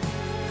Buchvut,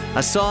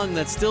 a song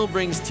that still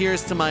brings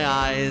tears to my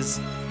eyes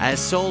as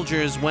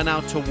soldiers went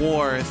out to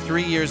war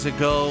 3 years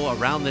ago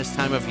around this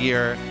time of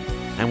year,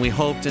 and we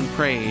hoped and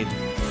prayed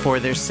for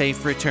their safe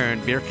return.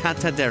 Birkat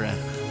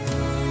HaDerech.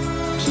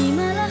 כי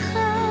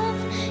מלאכיו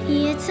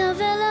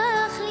יצווה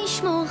לך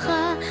לשמורך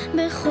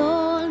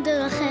בכל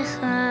דרכיך.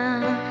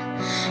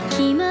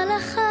 כי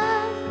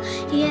מלאכיו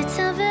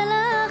יצווה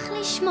לך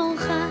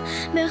לשמורך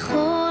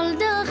בכל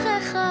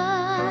דרכיך.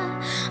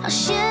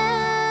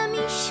 השם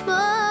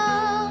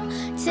ישמור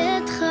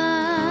צאתך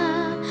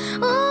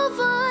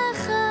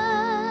ובואך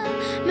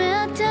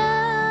מעתה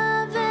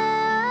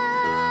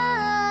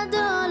ועד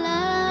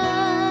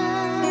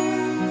עולם.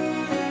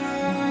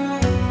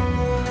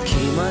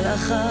 כי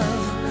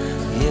מלאכיו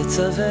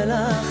יצווה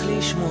לך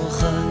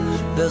לשמורך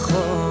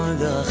בכל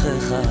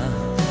דרכיך.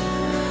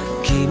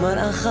 כי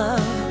מלאכיו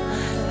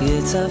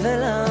יצווה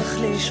לך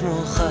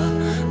לשמורך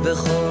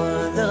בכל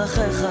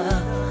דרכיך.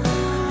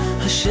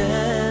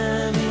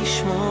 השם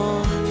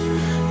ישמור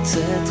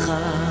צאתך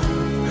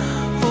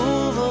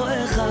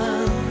ובואך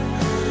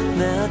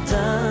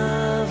מעתה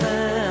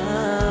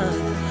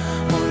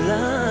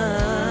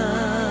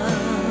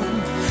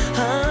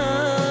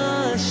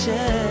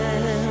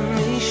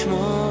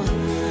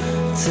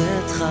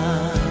צאתך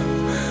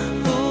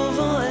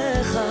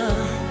ובואך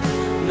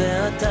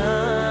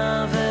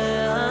מעתה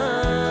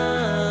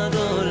ועד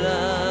עולם.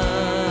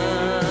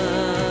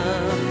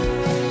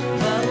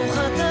 ברוך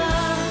אתה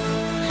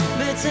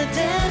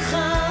בצאתך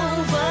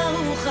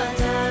וברוך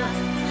אתה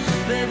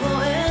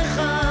בבואך,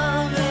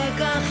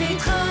 וקח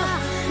איתך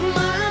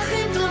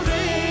מלאכים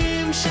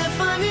טובים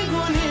שפע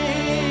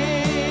ניגונים.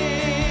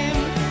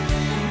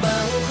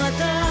 ברוך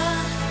אתה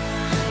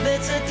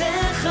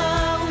בצאתך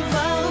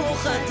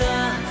וברוך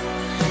אתה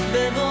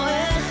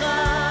בבואך,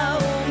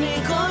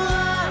 ומכל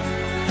רע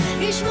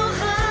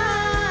ישמורך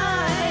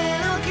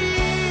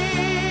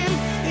אלוקים,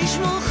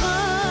 ישמורך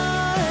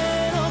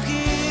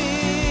אלוקים.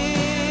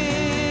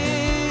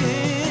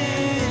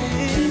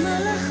 כי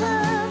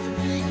מלאכיו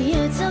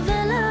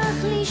יצווה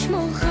לך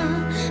לשמורך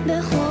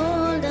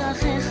בכל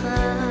דרכיך.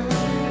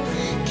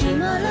 כי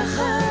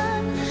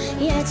מלאכיו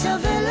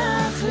יצווה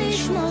לך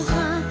לשמורך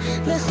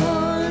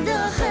בכל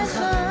דרכיך.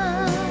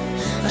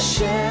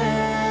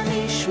 אשר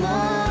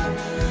ישמור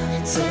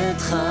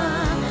צאתך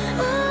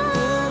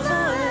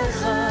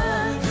ובואך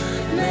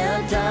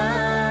מעתה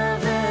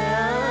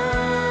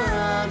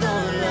ועד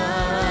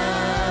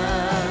עולם.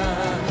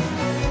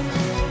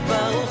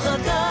 ברוך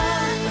אתה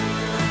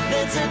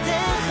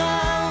בצאתך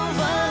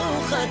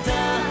וברוך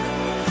אתה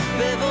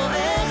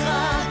בבואך,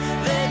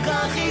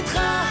 וקח איתך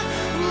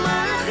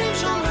מלאכים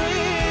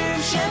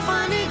שומרים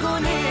שפע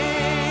ניגונים.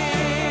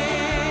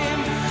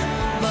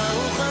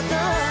 ברוך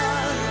אתה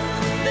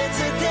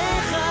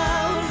בצאתך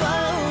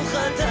וברוך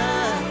אתה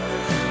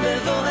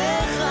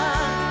בבואך,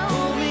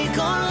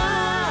 ומכל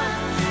רע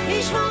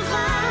ישמורך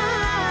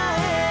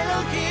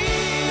אלוקים.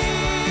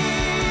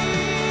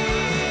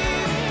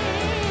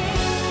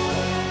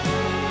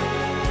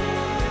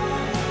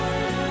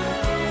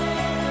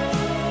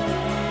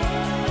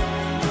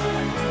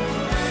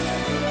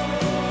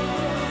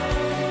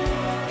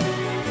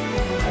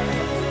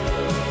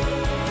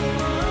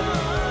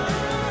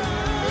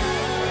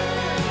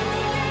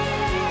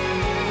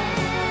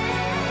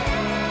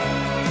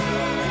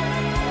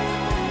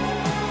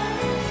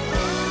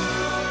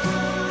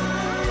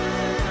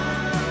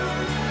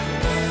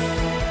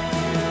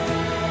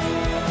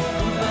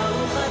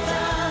 ברוך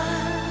אתה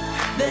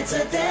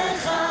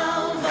בצאתך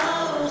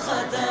וברוך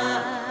אתה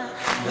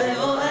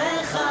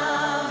בבואך,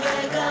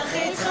 וקח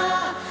איתך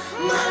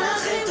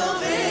מלאכים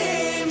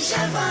טובים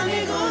שפע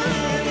ניגונים.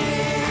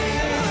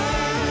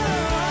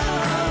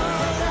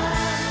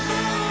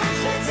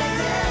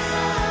 בצאתך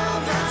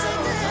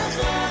וברוך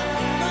אתה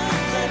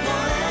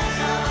בבואך,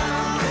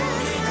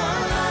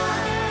 ומכל רע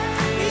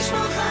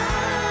ישמורך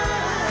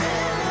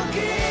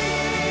אלוקים.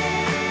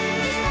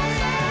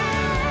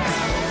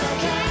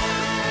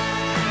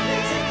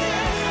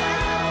 בצאתך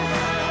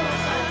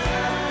וברוך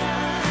אתה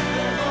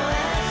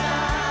בבואך,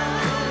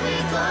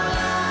 ומכל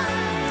רע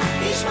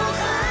ישמורך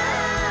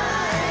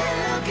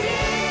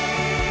אלוקים,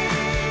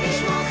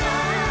 ישמורך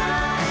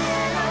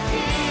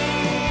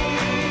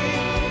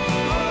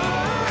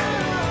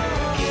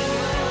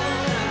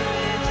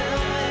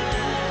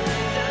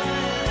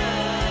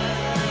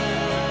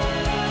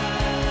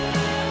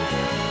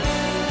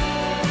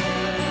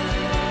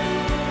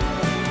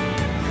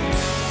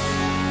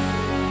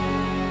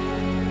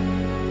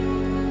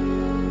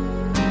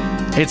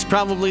It's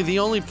probably the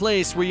only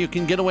place where you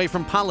can get away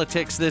from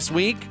politics this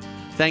week.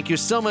 Thank you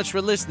so much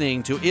for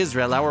listening to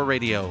Israel Hour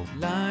Radio.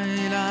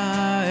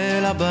 לילה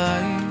אל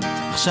הבית,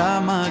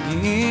 עכשיו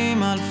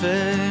מגיעים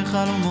אלפי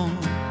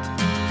חלומות,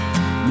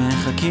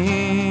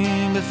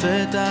 מחכים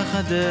בפתח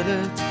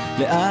הדלת,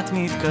 לאט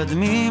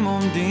מתקדמים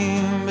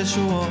עומדים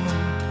בשורות.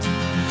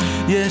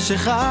 יש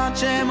אחד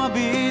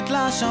שמביט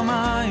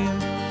לשמיים,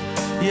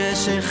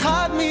 יש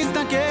אחד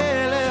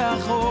מסתכל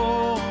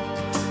לאחור,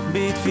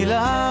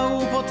 בתפילה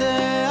הוא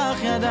פותח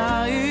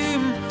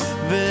ידיים,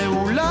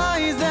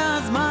 ואולי זה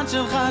הזמן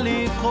שלך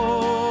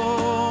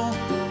לבחור,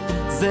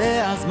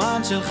 זה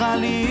הזמן שלך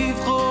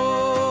לבחור.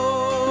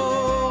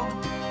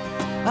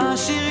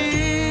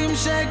 השירים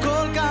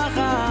שכל כך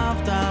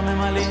אהבת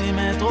ממלאים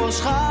את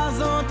ראשך,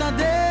 זאת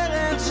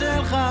הדרך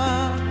שלך.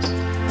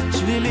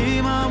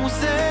 שבילים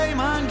עמוסי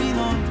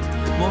מנגינות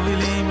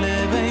מובילים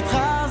לביתך,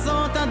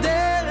 זאת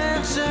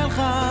הדרך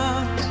שלך.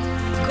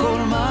 כל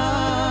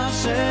מה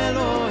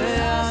שלא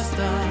העשת,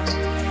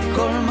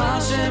 כל מה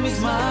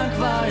שמזמן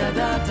כבר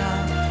ידעת,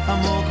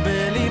 עמוק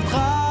בלבך,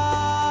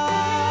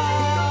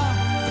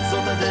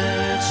 זאת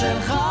הדרך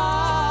שלך,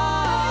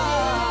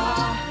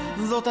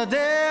 זאת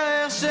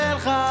הדרך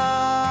שלך.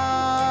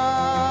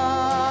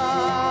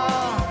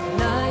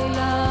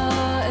 לילה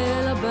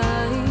אל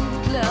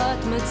הבית,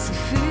 לאט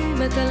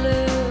מציפים את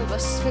הלב,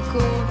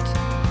 הספקות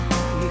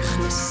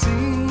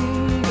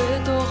נכנסים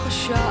בתוך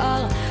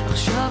השער,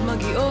 עכשיו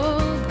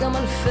מגיעות גם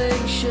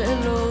אלפי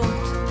שאלות.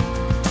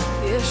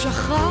 יש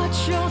אחת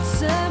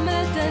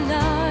שעוצמת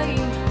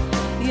עיניים,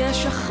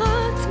 יש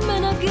אחת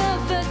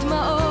מנגבת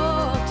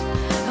דמעות,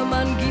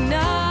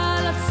 המנגינה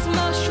על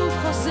עצמה שוב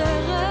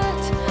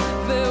חזרת,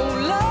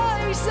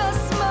 ואולי זה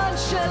הזמן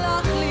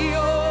שלך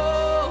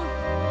להיות,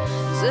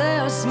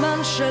 זה הזמן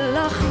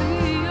שלך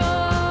להיות.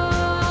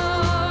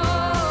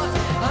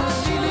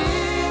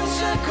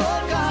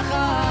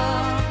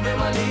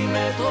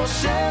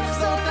 בראשך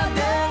זאת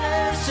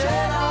הדרך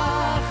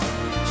שלך,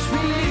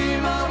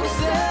 שבילים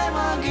עמוסי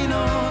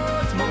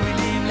מנגינות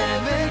מובילים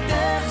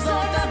לביתך,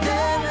 זאת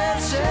הדרך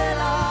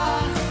שלך.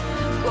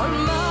 כל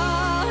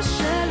מה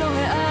שלא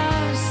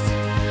העזת,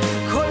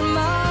 כל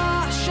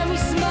מה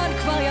שמזמן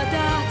כבר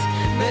ידעת,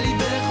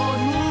 בליבך עוד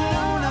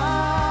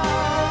מונח,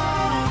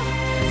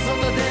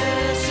 זאת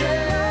הדרך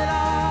שלך,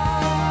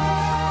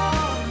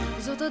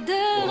 זאת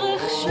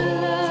הדרך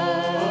שלך.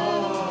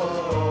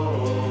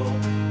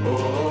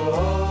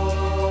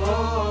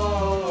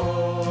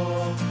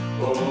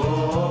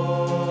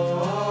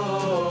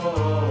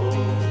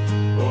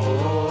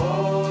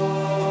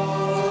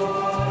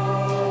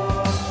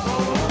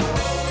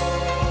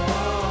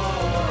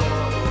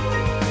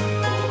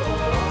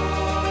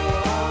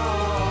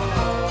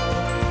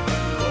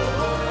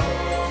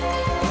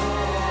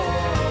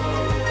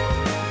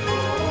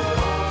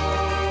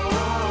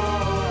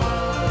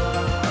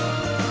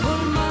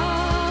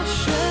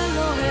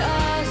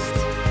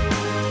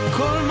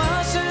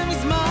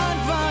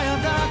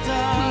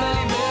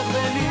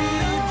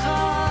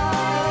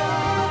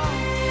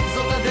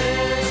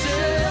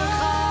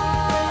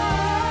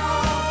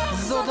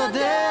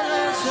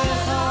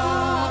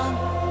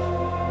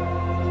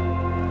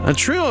 A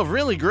trio of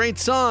really great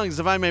songs,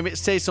 if I may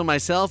say so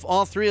myself,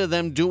 all three of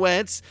them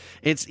duets.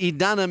 It's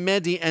Idana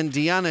Medi and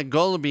Diana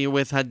Golobi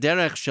with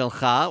Haderech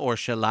Shelcha, or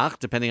Shelach,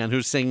 depending on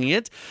who's singing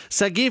it.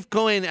 Sagiv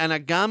Cohen and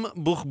Agam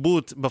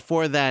Buchbut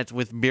before that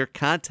with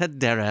Birkat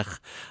Haderech,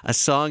 a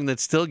song that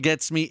still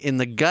gets me in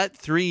the gut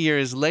 3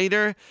 years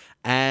later,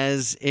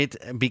 as it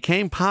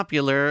became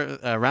popular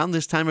around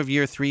this time of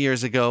year 3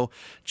 years ago,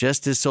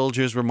 just as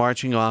soldiers were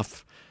marching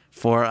off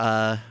for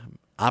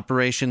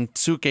Operation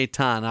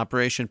Tzuk-Eitan,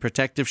 Operation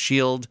Protective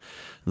Shield,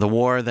 the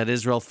war that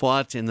Israel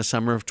fought in the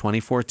summer of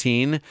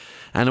 2014,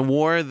 and a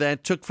war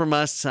that took from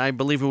us, I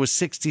believe it was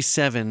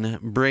 67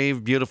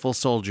 brave, beautiful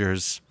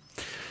soldiers.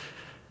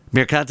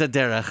 Birkat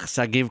Haderech,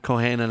 Sagiv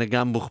Cohen and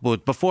Agam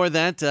Buchbut. Before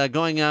that,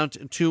 going out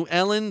to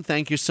Ellen,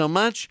 thank you so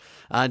much.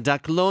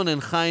 Daklon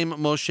and Chaim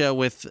Moshe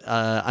with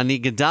Ani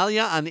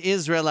Gedalia on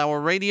Israel Hour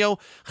Radio.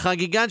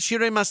 Chagigat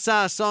Shirei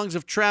Masa, Songs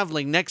of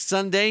Traveling. Next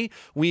Sunday,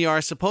 we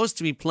are supposed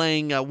to be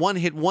playing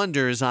one-hit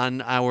wonders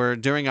on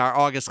during our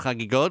August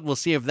Chagigot. We'll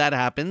see if that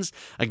happens.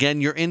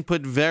 Again, your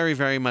input very,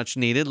 very much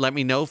needed. Let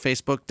me know,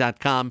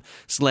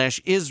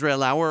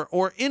 facebook.com/Israel Hour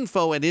or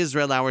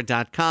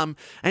info@israelhour.com.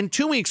 And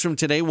 2 weeks from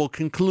today, we'll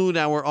conclude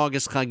our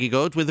August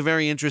Chagigot with a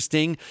very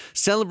interesting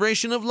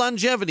celebration of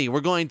longevity.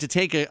 We're going to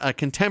take a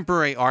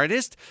contemporary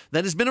artist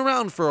that has been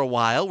around for a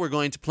while. We're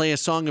going to play a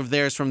song of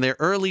theirs from their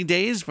early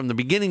days, from the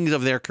beginnings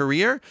of their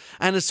career,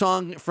 and a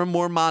song from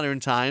more modern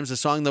times, a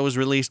song that was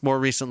released more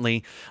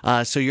recently.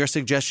 So your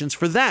suggestions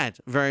for that,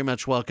 very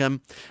much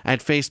welcome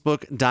at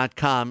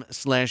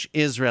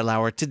facebook.com/Israel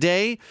Hour.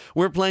 Today,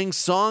 we're playing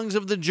Songs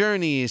of the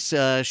Journey,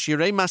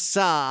 Shirei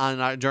Masa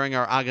during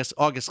our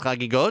August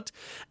Chagigot,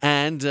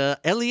 and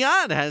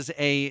Eliad has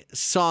a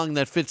song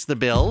that fits the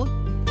bill.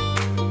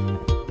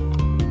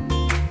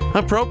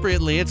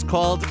 Appropriately, it's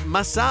called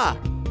Masa,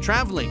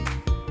 Traveling.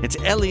 It's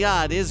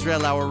Eliad,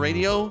 Israel Hour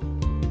Radio,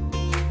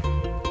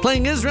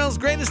 playing Israel's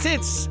greatest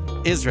hits,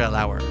 Israel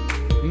Hour.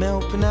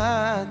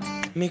 מאופנת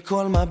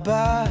מכל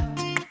מבט,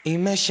 היא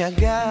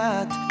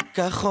משגעת,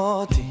 קח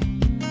אותי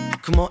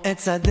כמו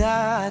עץ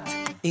הדת,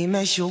 היא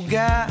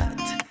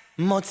משוגעת,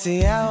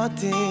 מוציאה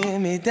אותי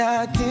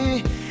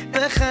מדעתי,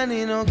 איך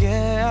אני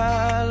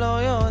נוגע,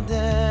 לא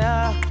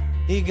יודע,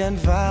 היא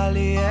גנבה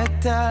לי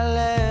את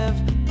הלב,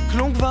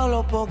 כלום כבר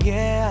לא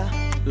פוגע,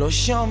 לא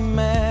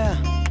שומע,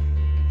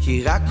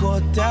 כי רק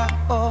אותה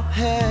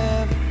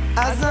אוהב.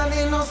 אז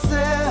אני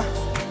נוסע,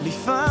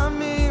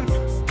 לפעמים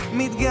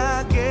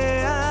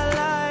מתגעגע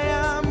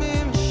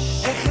לימים,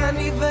 איך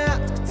אני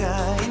ואת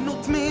היינו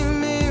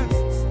תמימים,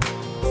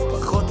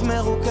 פחות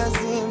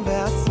מרוכזים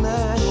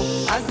בעצמנו.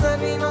 אז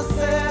אני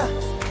נוסע,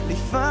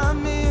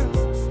 לפעמים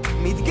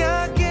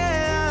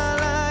מתגעגע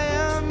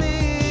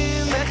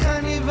לימים, איך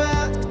אני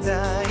ואת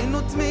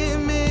היינו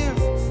תמימים,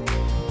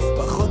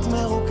 פחות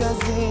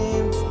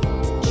מרוכזים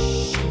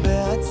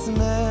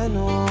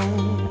בעצמנו.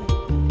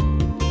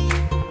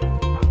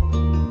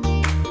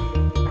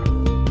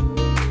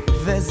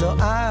 וזו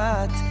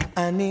את,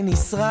 אני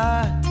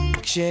נשרט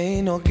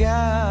כשהיא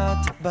נוגעת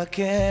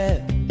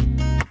בכאב,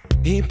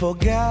 היא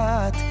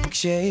פוגעת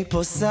כשהיא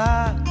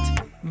פוסעת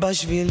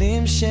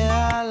בשבילים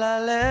שעל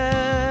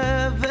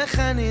הלב, איך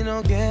אני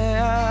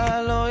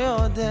נוגע, לא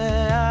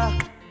יודע,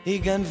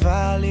 היא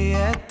גנבה לי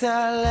את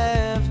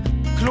הלב,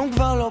 כלום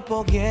כבר לא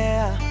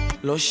פוגע,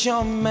 לא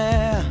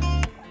שומע,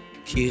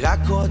 כי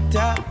רק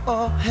אותה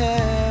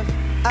אוהב.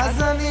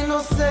 אז אני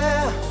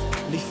נוסע,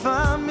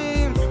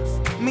 לפעמים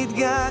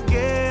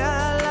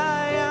מתגעגע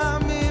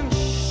לימים,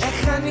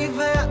 איך אני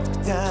ואת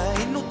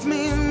היינו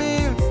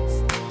תמימים,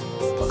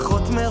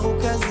 פחות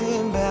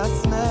מרוכזים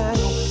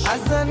בעצמנו.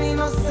 אז אני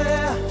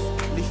נוסע,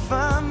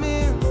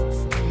 לפעמים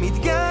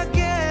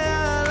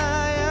מתגעגע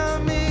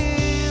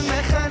לימים,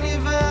 איך אני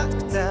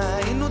ואת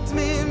היינו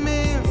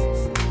תמימים,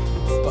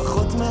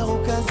 פחות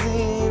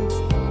מרוכזים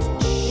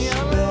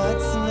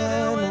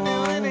בעצמנו.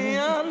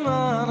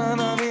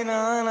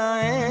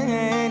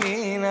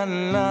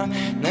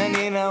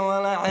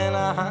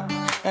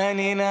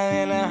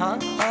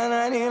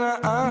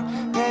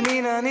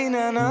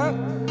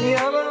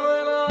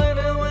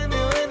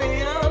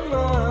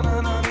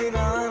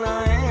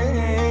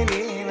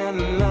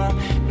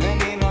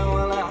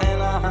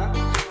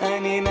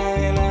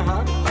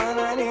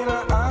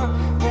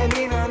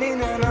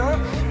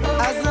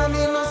 אז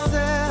אני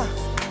נוסע,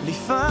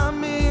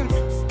 לפעמים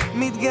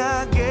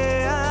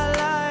מתגעגע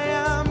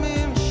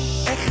לימים,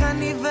 איך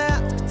אני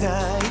ואתה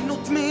היינו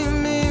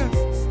תמימים,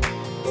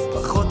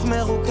 פחות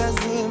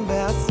מרוכזים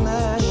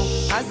בעצמנו.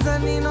 אז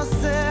אני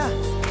נוסע,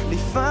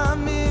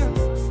 לפעמים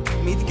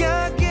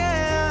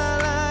מתגעגע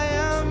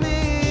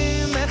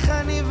לימים, איך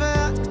אני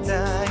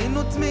ואתה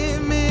היינו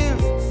תמימים,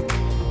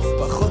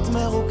 פחות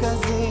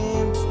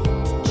מרוכזים.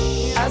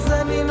 אז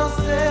אני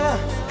נוסע,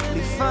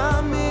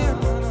 לפעמים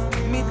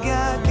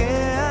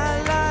מתגעגע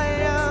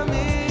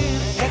לימים,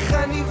 איך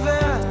אני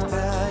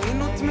ואתה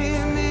היינו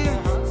תמימים,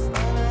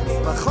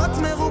 פחות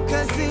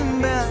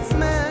מרוכזים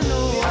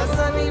בעצמנו. אז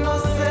אני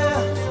נוסע,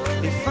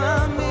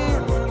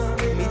 לפעמים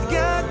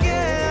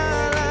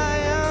מתגעגע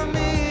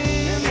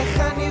לימים, איך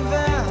אני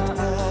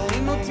ואתה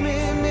היינו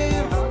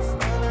תמימים,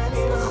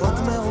 פחות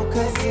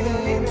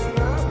מרוכזים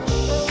בעצמנו.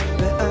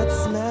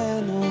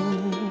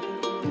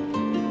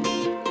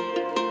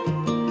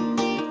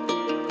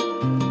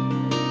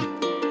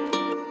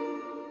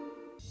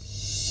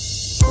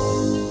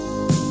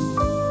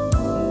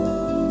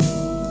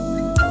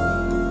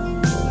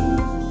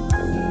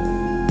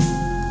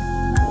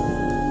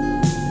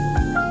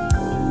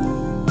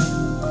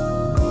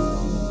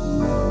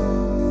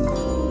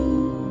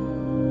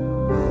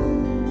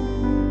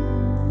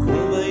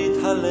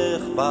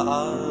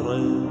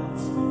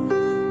 בארץ,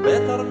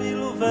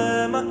 בתרמיל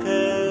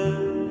ובמקל,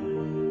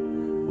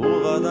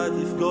 וודאי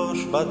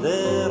תפגוש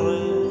בדרך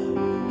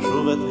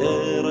שוב את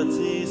ארץ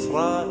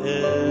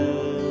ישראל.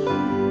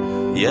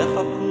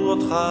 יחבקו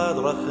אותך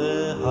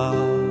דרכיה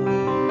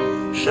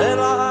של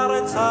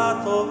הארץ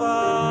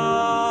הטובה,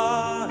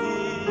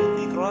 היא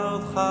תקרא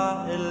אותך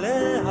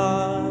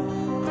אליה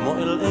כמו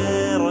אל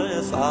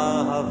ארץ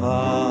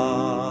אהבה.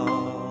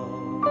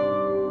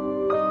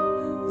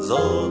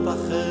 זאת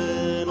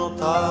אכן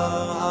אותה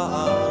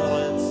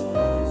הארץ,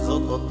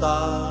 זאת אותה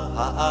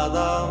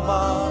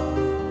האדמה,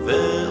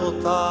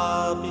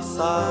 ואותה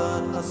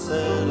פיסת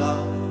הסלע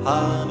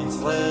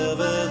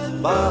הנצרבת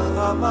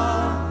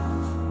בחמה,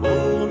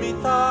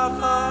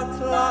 ומתחת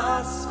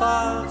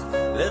לאספלט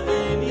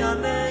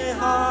לבנייני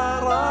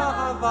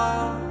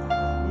הרעבה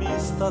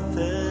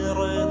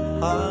מסתתרת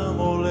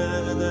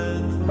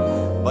המולדת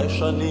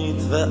ביישנית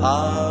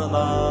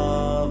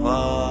וענבה.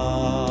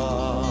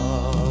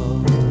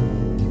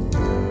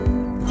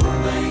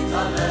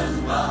 להתהלך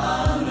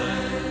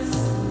בארץ,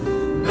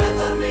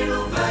 בתרמיל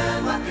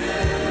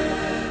ובמקל,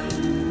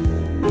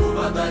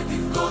 וודאי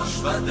תפגוש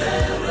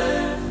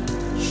בדרך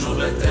שוב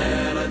את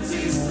ארץ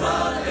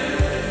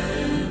ישראל.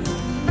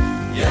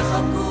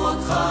 יחבקו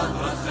אותך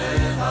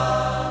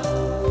דרכיה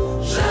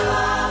של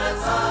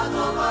הארץ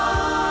הטובה,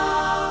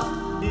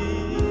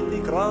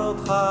 היא תקרא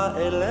אותך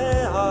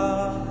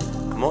אליה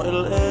כמו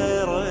אל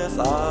ארץ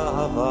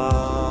אהבה.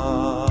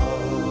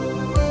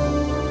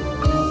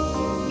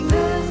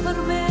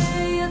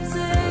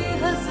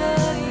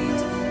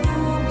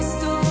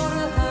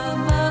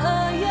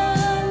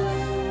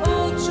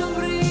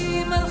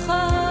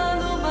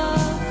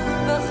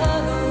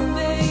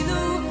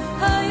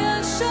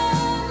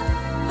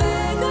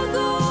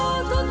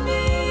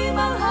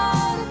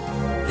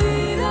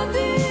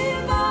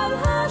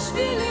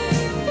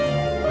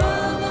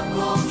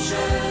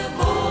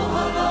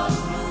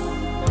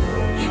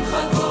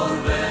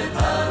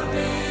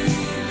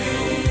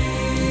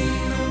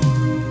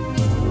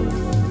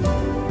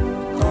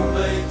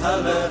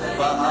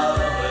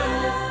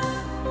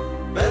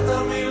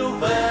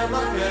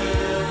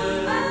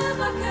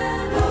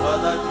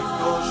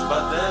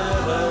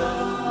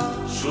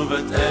 שוב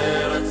את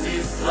ארץ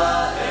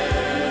ישראל.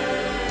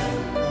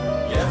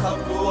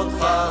 יחבקו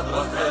אותך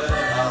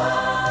דרכיה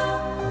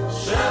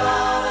של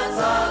הארץ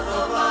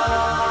הטובה,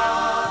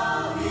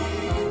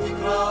 היא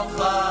תקרא אותך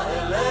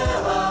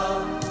אליה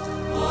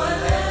כמו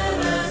אל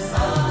ארץ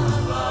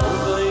אהבה.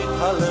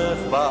 ולהתהלך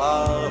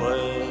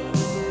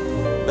בארץ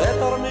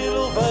בתרמיל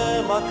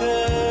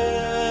ובמקל,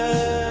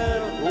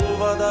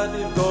 וודאי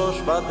תפגוש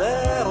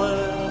בדרך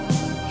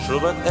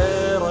שוב את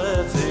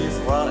ארץ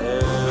ישראל.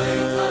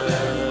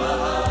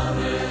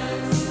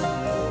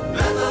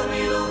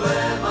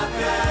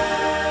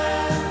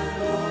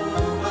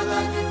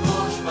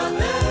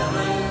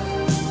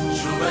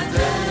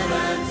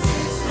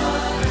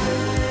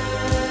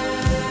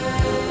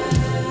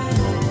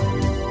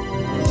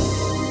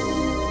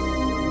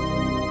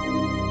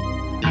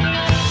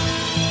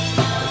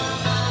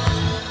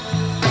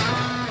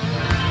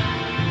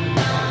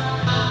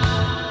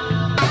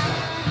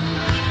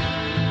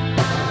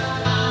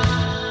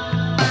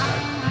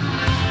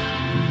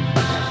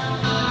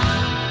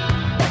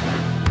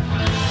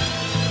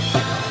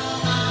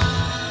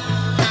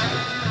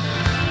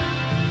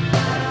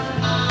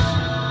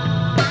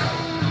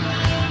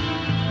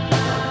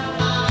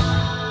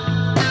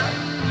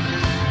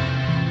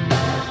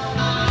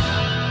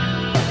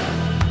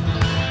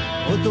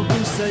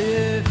 אוטובוס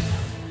עייף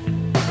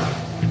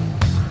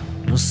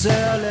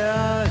נוסע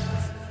לאט,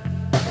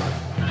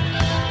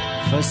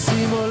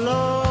 פסים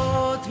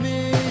עולות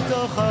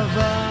מתוך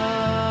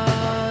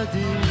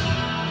הוואדי,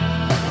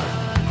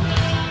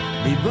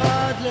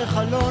 מבעד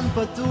לחלון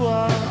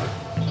פתוח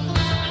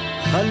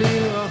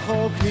חליל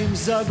רחוק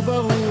נמזג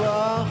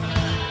ברוח,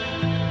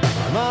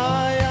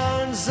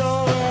 מעיין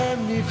זורם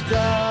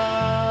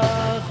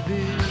נפתח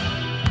בי.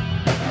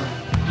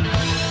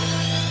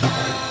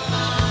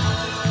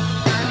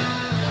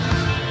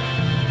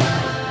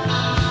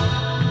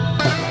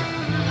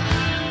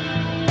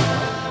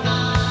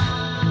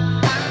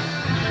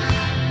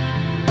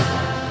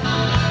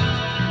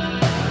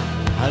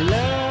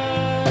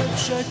 הלב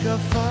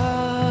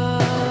שקפה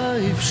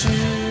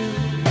הפשיר,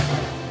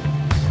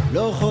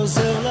 לא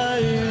חוזר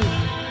לעיר,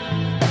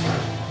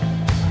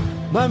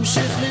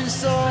 ממשיך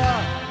לנסוע.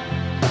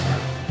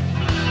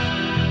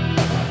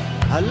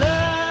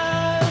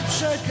 הלב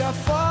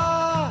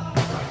שקפה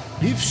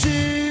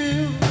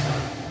הפשיר,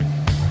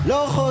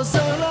 לא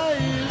חוזר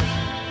לעיר,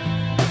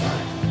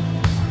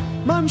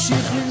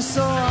 ממשיך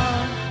לנסוע.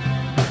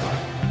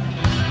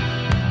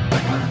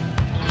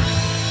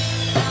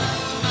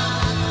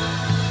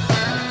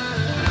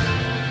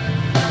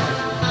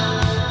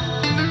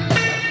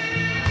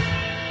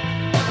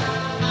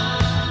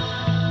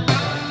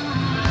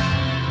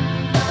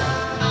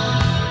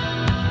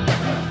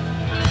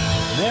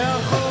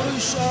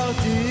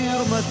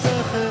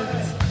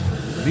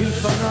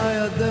 מלפניי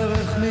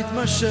הדרך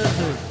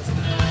מתמשכת,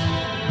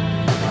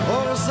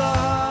 אור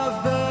זהב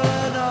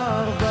בין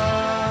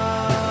הארבעים,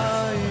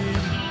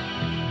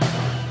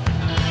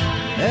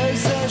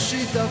 איזה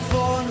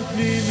שיטפון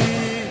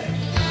פנימי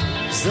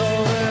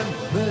זורם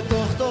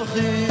בתוך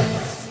תוכי,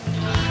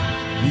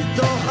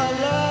 מתוך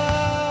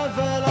הלב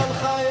אל על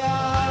חיים.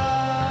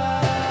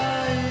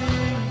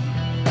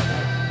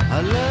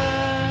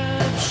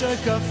 הלב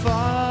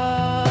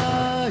שקפה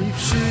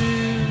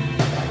הפשיר,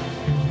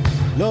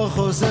 לא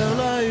חוזר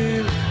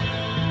לעיר,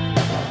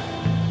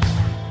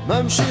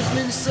 ממשיך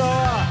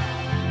לנסוע.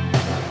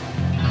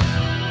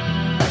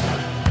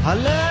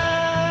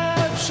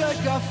 הלב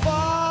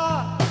שקפה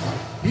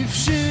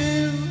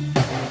הפשיר,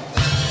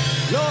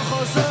 לא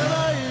חוזר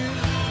לעיר,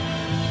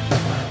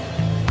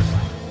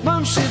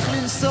 ממשיך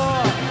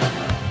לנסוע.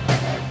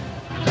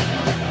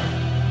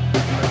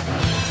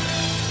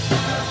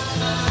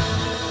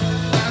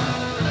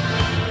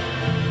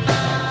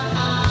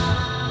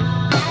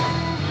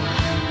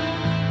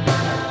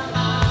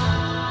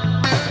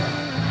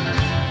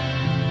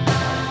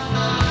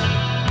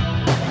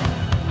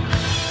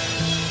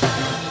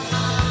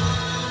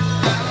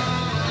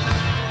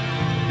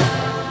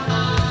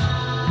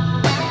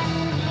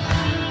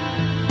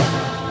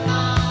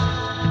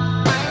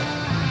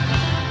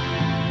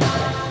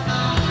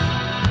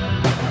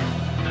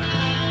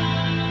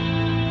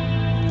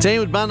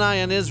 Tehud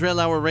Banai on Israel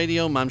Hour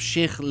Radio,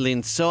 Mamshich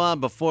Linsoa.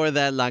 Before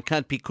that,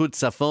 Lakat Pikud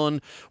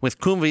Safon with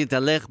Kum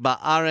V'Yitalech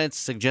Ba'aretz,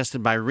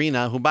 suggested by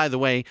Rina, who, by the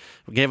way,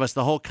 gave us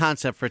the whole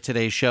concept for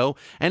today's show.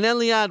 And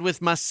Eliad with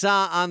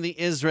Masa on the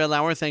Israel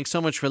Hour. Thanks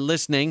so much for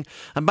listening.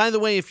 And by the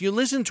way, if you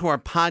listen to our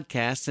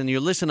podcast and you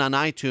listen on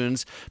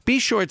iTunes, be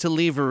sure to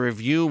leave a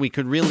review. We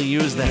could really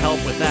use the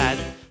help with that.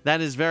 That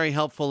is very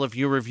helpful if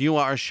you review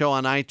our show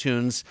on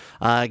iTunes.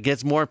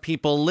 Gets more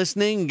people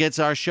listening, gets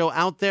our show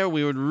out there.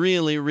 We would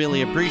really,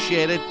 really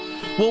appreciate it.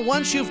 Well,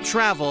 once you've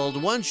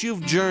traveled, once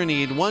you've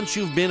journeyed, once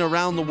you've been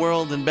around the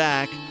world and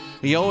back,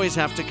 you always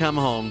have to come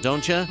home,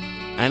 don't you?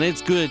 And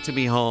it's good to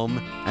be home.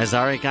 As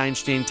Arik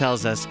Einstein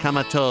tells us,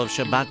 Kama Tov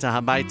Shabbata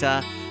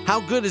Habaita.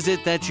 How good is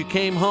it that you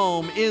came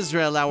home?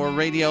 Israel Hour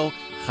Radio,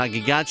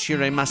 Chagigat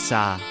Shirei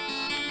Masa.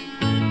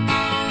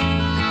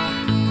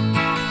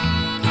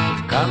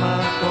 כמה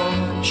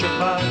טוב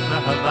שבאת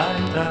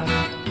הביתה,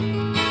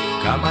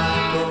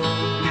 כמה טוב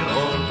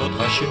לראות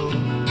אותך שוב.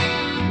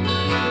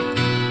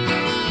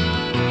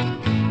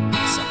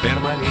 ספר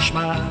מה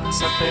נשמע,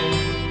 ספר,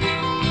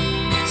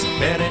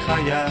 ספר איך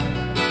היה,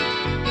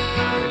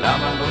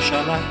 ולמה לא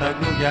שלחת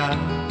גלויה,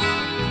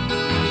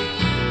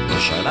 לא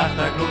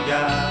שלחת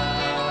גלויה.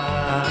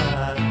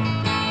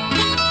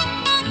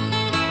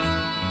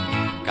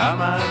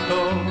 כמה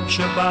טוב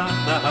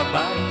שבאת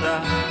הביתה,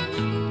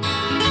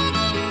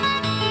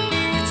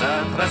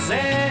 קצת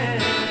רזה,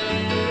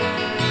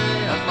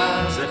 אף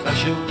מה זה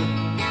חשוב.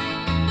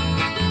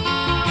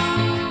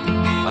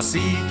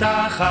 עשית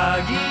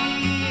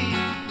חגים,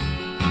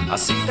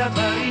 עשית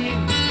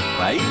דברים,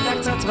 ראית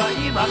קצת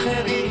צבעים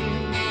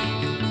אחרים,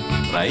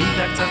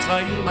 ראית קצת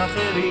צבעים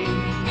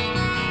אחרים,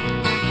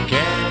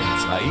 כן,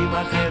 צבעים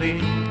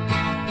אחרים.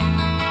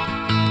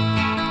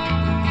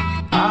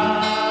 אך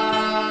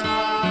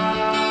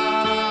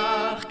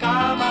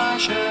כמה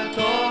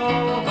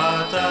שטוב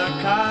אתה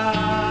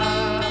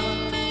כאן,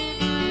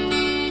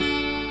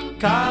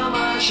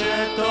 כמה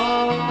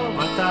שטוב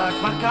אתה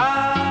כבר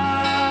כאן,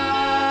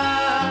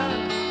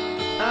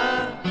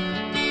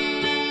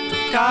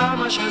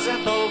 כמה שזה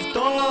טוב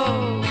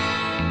טוב,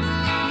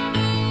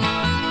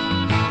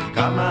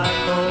 כמה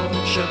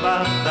טוב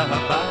שבאת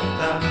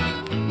הביתה,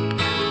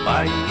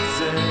 בית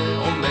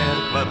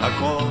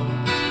הכל.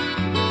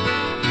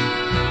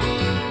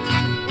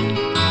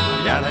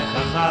 היה לך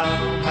חם,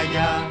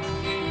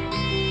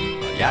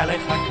 היה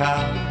לך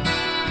קר,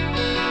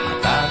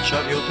 אתה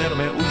עכשיו יותר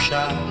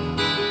מאושר,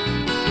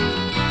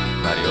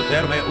 כבר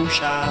יותר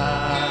מאושר.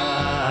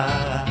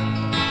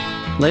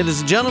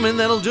 Ladies and gentlemen,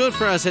 that'll do it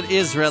for us at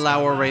Israel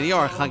Hour Radio,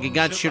 our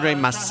Chagigat Shirei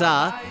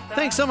Masa.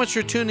 Thanks so much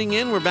for tuning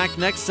in. We're back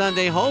next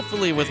Sunday,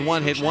 hopefully with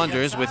One Hit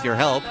Wonders, with your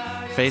help.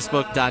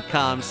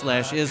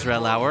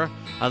 Facebook.com/Israel Hour.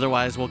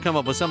 Otherwise, we'll come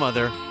up with some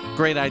other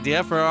great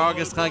idea for our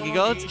August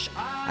Chagigot.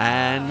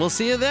 And we'll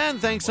see you then.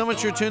 Thanks so much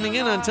for tuning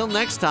in. Until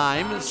next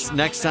time,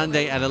 next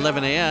Sunday at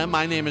 11 a.m.,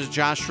 my name is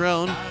Josh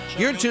Rohn.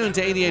 You're tuned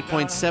to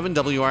 88.7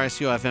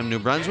 WRSU FM New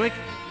Brunswick.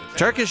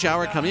 Turkish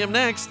Hour coming up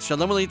next.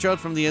 Shalom Alitrot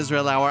from the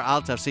Israel Hour.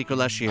 Al Tafsiku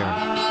Lashir.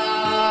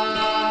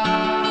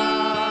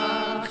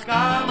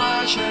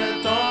 כמה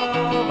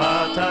שטוב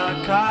אתה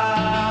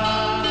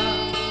כאן,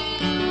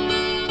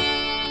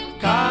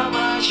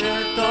 כמה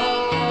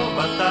שטוב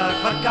אתה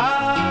כבר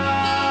כאן,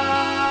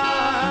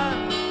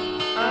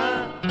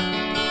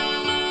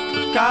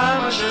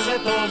 כמה שזה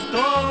טוב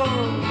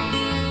טוב